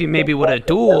 But if he maybe would have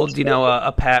dueled,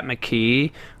 a Pat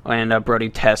McKee and a Brody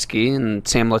Teskey and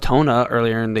Sam Latona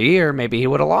earlier in the year, maybe he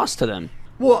would have lost to them.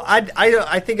 Well,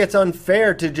 I think it's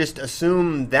unfair to just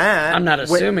assume that. I'm not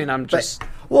assuming. I'm just.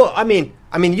 Well, I mean,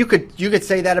 you could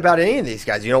say that about any of these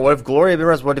guys. What if Glory had been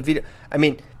wrestled? What if Vito? I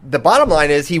mean, the bottom line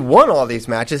is he won all these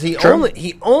matches. He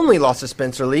only lost to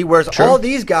Spencer Lee, whereas all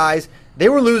these guys, they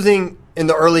were losing in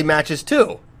the early matches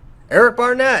too. Eric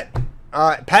Barnett,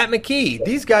 Pat McKee,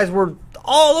 these guys were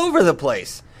all over the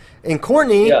place. And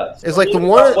Courtney is like the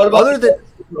one other than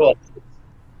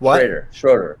what?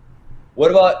 Schroeder.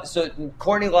 What about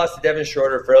Courtney lost to Devin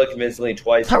Schroeder fairly convincingly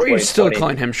twice. How are you still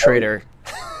calling him Schrader?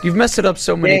 You've messed it up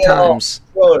so many times.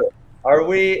 Schroeder. Are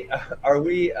we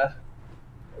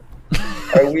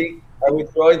Are we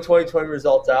throwing 2020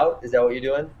 results out? Is that what you're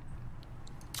doing?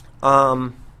 Why?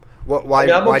 I'm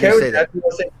Why do okay you say with that? that.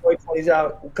 People say 2020's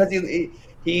out because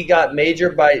he got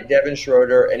majored by Devin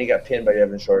Schroeder and he got pinned by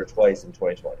Devin Schroeder twice in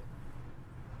 2020.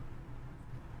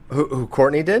 Who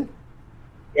Courtney did?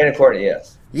 And Courtney,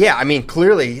 yes. Yeah, I mean,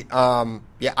 clearly,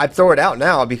 I'd throw it out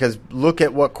now because look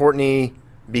at what Courtney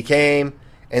became.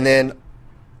 And then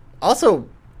also,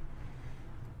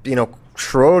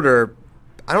 Schroeder,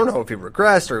 I don't know if he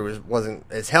regressed or wasn't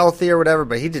as healthy or whatever,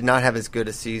 but he did not have as good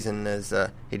a season as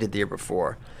he did the year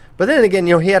before. But then again,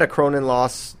 he had a Cronin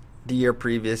loss the year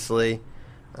previously,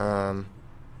 and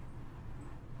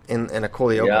a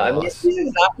Colioka loss. His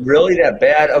season's not really that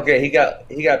bad. Okay, he got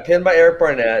pinned by Eric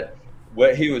Barnett.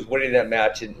 He was winning that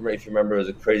match, and if you remember, it was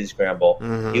a crazy scramble.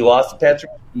 Mm-hmm. He lost to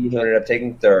Patrick McGee, who ended up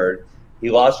taking third.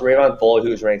 He lost to Rayvon Foley, who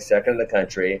was ranked second in the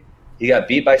country. He got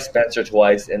beat by Spencer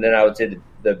twice, and then I would say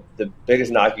the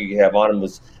biggest knock you could have on him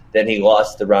was then he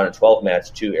lost the round of 12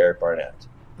 match to Eric Barnett,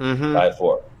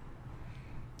 5-4.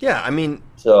 Yeah, I mean,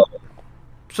 so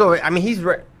I mean,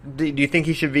 do you think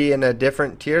he should be in a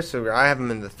different tier? So I have him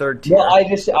in the third tier. well, I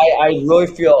really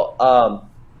feel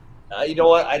you know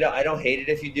what, I don't hate it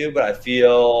if you do, but I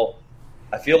feel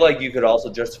like you could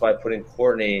also justify putting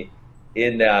Courtney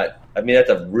in that. I mean,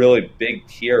 that's a really big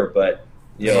tier, but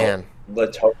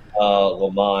Latona,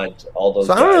 Lamont, all those.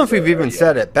 So I don't guys know if we've even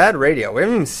said it. Bad radio. We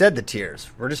haven't even said the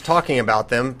tiers. We're just talking about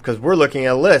them because we're looking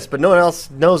at a list, but no one else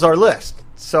knows our list.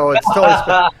 So it's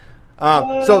totally.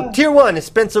 So tier 1 is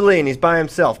Spencer Lee, and he's by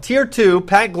himself. Tier 2,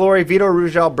 Pat Glory, Vito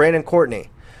Rujal, Brandon Courtney.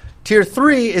 Tier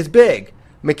 3 is big.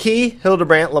 McKee,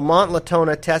 Hildebrandt, Lamont,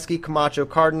 Latona, Teskey, Camacho,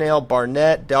 Cardinale,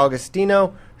 Barnett,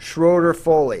 D'Agostino, Schroeder,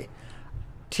 Foley.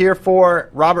 Tier 4,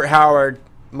 Robert Howard,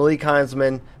 Malik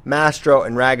Heinzman, Mastro,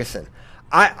 and Ragusin.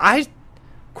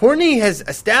 Courtney has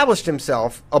established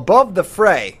himself above the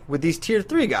fray with these tier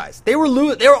 3 guys. They were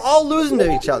all losing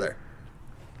to each other.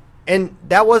 And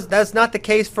that's not the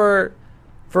case for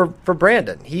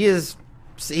Brandon. He's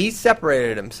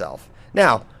separated himself.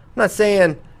 Now, I'm not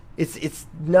saying it's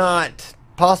not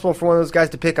possible for one of those guys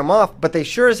to pick him off, but they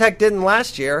sure as heck didn't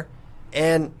last year.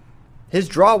 And his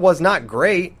draw was not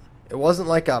great. It wasn't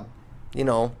like a,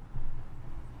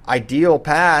 ideal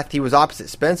path. He was opposite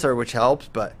Spencer, which helps,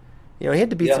 but he had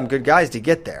to beat some good guys to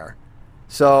get there.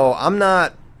 So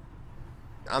I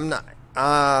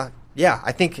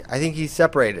think he's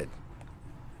separated.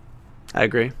 I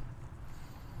agree.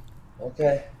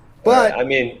 Okay, but I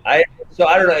mean, I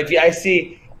don't know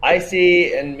if I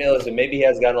see, and listen, maybe he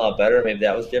has gotten a lot better. Maybe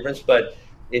that was the difference. But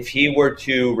if he were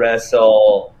to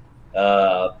wrestle,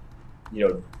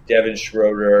 Devin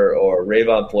Schroeder or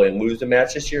Rayvon Foley and lose the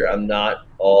match this year, I'm not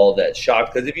all that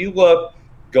shocked. Because if you look,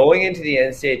 going into the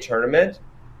NCAA tournament,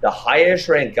 the highest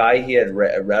ranked guy he had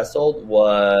wrestled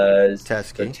was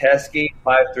Teskey,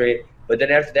 5'3". But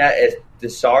then after that, it's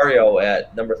Desario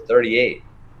at number 38.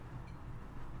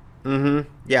 Mm-hmm.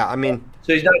 Yeah, I mean,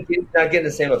 so he's not getting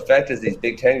the same effect as these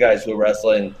Big Ten guys who are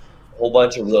wrestling a whole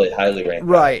bunch of really highly ranked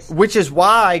right, guys. Which is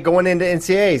why going into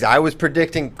NCAAs, I was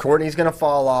predicting Courtney's going to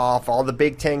fall off. All the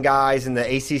Big Ten guys in the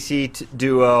ACC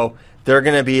duo, they're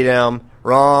going to beat him.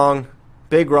 Wrong.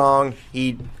 Big wrong.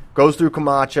 He goes through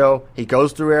Camacho. He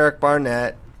goes through Eric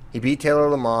Barnett. He beat Taylor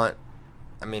Lamont.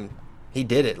 I mean, he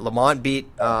did it. Lamont beat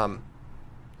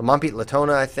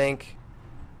Latona, I think,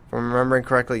 if I'm remembering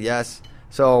correctly. Yes.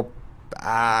 So,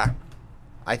 I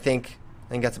think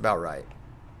that's about right.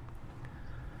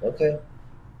 Okay.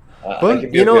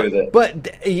 But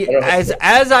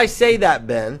as I say that,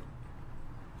 Ben,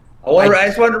 I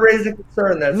just wanted to raise a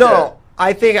concern. That's it.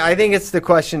 I think it's the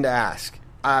question to ask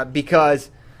because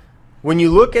when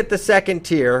you look at the second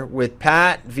tier with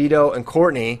Pat, Vito, and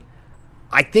Courtney,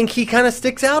 I think he kind of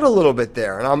sticks out a little bit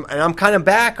there, and I'm kind of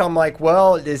back. I'm like,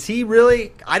 well, is he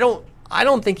really? I don't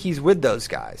think he's with those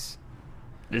guys.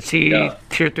 Is he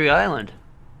Tier 3 Island?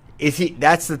 Is he?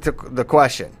 That's the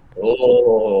question.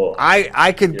 Oh,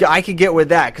 I could get with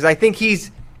that because I think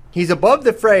he's above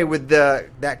the fray with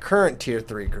that current Tier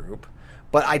 3 group,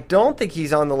 but I don't think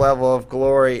he's on the level of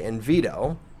Glory and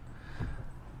Vito.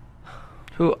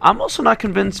 Who I'm also not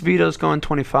convinced Vito's going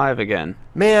 25 again.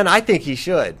 Man, I think he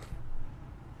should.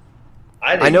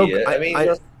 I know. I mean, he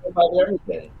does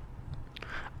everything.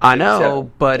 I know,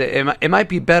 but it might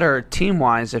be better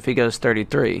team-wise if he goes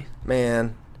 33.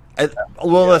 Man.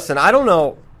 Listen, I don't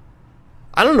know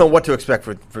what to expect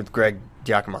for Greg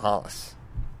Giacomo-Hollis.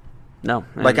 No.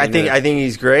 I think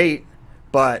he's great,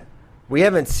 but we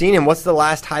haven't seen him. What's the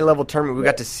last high-level tournament we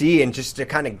got to see and just to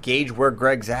kind of gauge where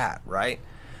Greg's at, right?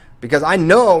 Because I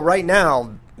know right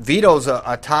now Vito's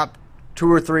a top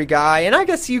 2 or 3 guy, and I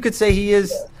guess you could say he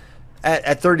is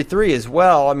at 33 as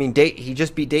well. I mean, he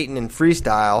just beat Dayton in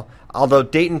freestyle. Although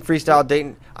Dayton,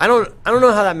 I don't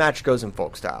know how that match goes in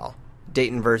folk style.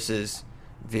 Dayton versus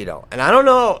Vito, and I don't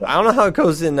know how it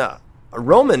goes in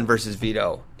Roman versus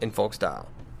Vito in folk style.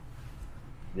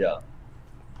 Yeah.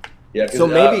 So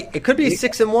maybe it could be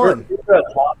 6-1.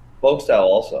 Top folk style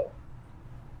also.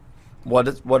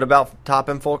 What about top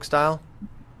in folk style?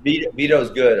 Vito's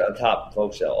good on top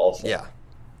folk style also. Yeah,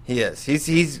 he is.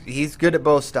 He's good at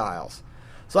both styles.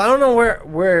 So I don't know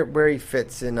where he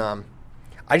fits in.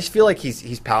 I just feel like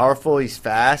he's powerful, he's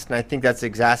fast, and I think that's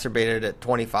exacerbated at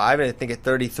 25. And I think at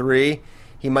 33,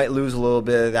 he might lose a little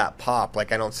bit of that pop.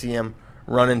 Like I don't see him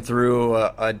running through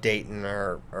a Dayton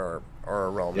or a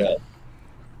Roman. Yeah.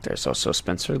 There's also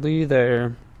Spencer Lee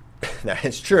there. That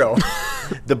is true.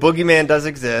 The boogeyman does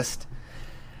exist.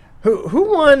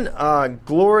 Who won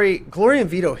Glory and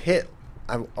Vito hit?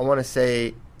 I want to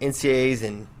say NCAAs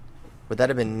in, would that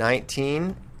have been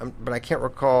 19? But I can't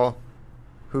recall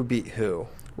who beat who.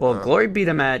 Well, Glory beat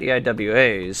him at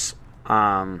EIWAs,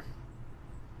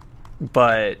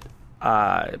 but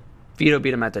Vito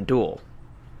beat him at the duel.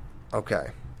 Okay.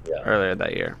 Yeah. Earlier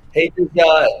that year. Hey,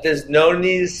 does no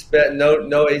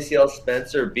ACL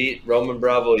Spencer beat Roman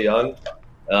Bravo Young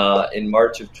in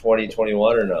March of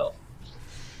 2021 or no?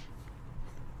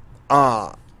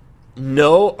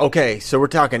 No. Okay, so we're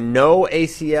talking no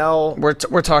ACL.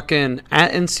 We're talking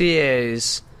at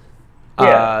NCAAs.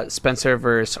 Spencer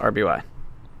versus RBY.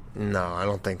 No, I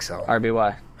don't think so.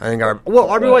 RBY. I think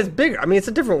RBY is bigger. I mean, it's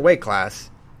a different weight class.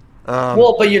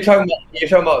 Well, but you're talking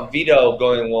about Vito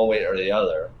going one way or the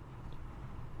other.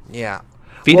 Yeah.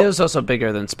 Vito's also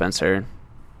bigger than Spencer.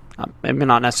 Maybe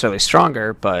not necessarily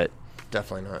stronger, but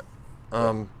definitely not.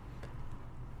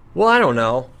 Well, I don't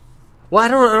know. Well, I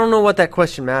don't know what that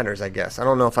question matters. I guess I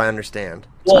don't know if I understand.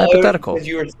 It's hypothetical. Because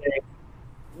you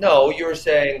were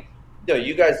saying,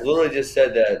 you guys literally just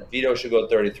said that Vito should go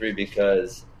 33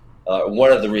 because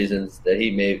one of the reasons that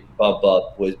he may bump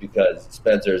up was because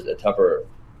Spencer's a tougher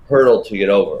hurdle to get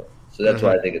over. So that's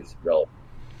why I think it's relevant.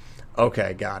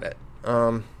 Okay, got it.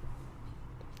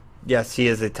 Yes, he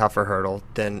is a tougher hurdle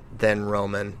than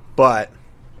Roman, but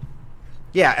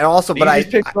yeah, and also, but I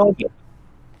picked Roman.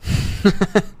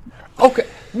 Okay,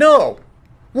 no.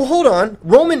 Well, hold on.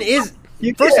 Roman is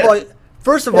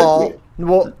first of all.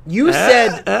 Well, you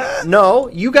said no.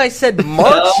 You guys said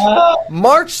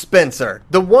March Spencer,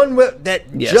 the one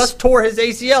that just tore his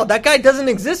ACL. That guy doesn't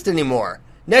exist anymore.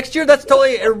 Next year, that's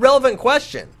totally an irrelevant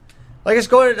question. Like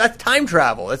that's time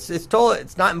travel.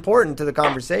 It's not important to the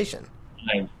conversation.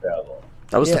 Time travel.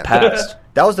 That was the past.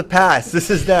 That was the past.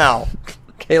 This is now.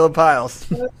 Caleb Piles.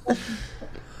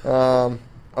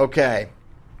 Okay.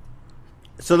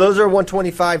 So those are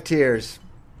 125 tiers.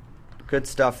 Good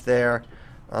stuff there.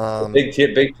 Big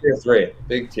tier 3.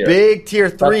 Big tier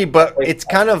 3, but it's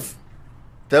kind of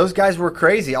those guys were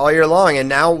crazy all year long, and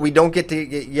now we don't get to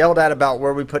get yelled at about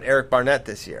where we put Eric Barnett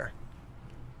this year.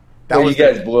 You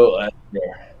guys blew it last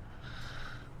year.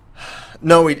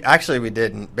 No, we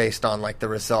didn't, based on like the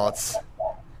results.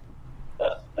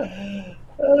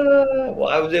 Well,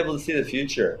 I was able to see the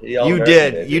future. You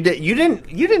did. You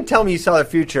didn't tell me you saw the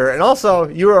future, and also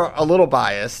you were a little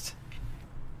biased.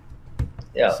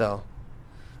 Yeah. So,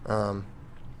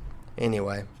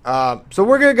 anyway, so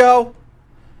we're gonna go.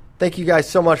 Thank you guys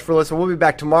so much for listening. We'll be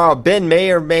back tomorrow. Ben may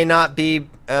or may not be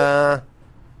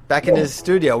back in his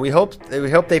studio. We hope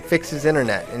they fix his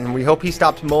internet, and we hope he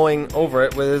stops mowing over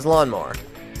it with his lawnmower.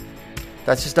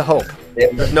 That's just a hope.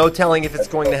 There's no telling if it's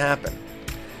going to happen.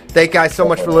 Thank you guys so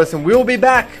much for listening. We will be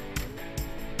back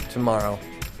tomorrow.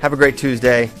 Have a great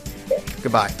Tuesday.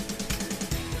 Goodbye.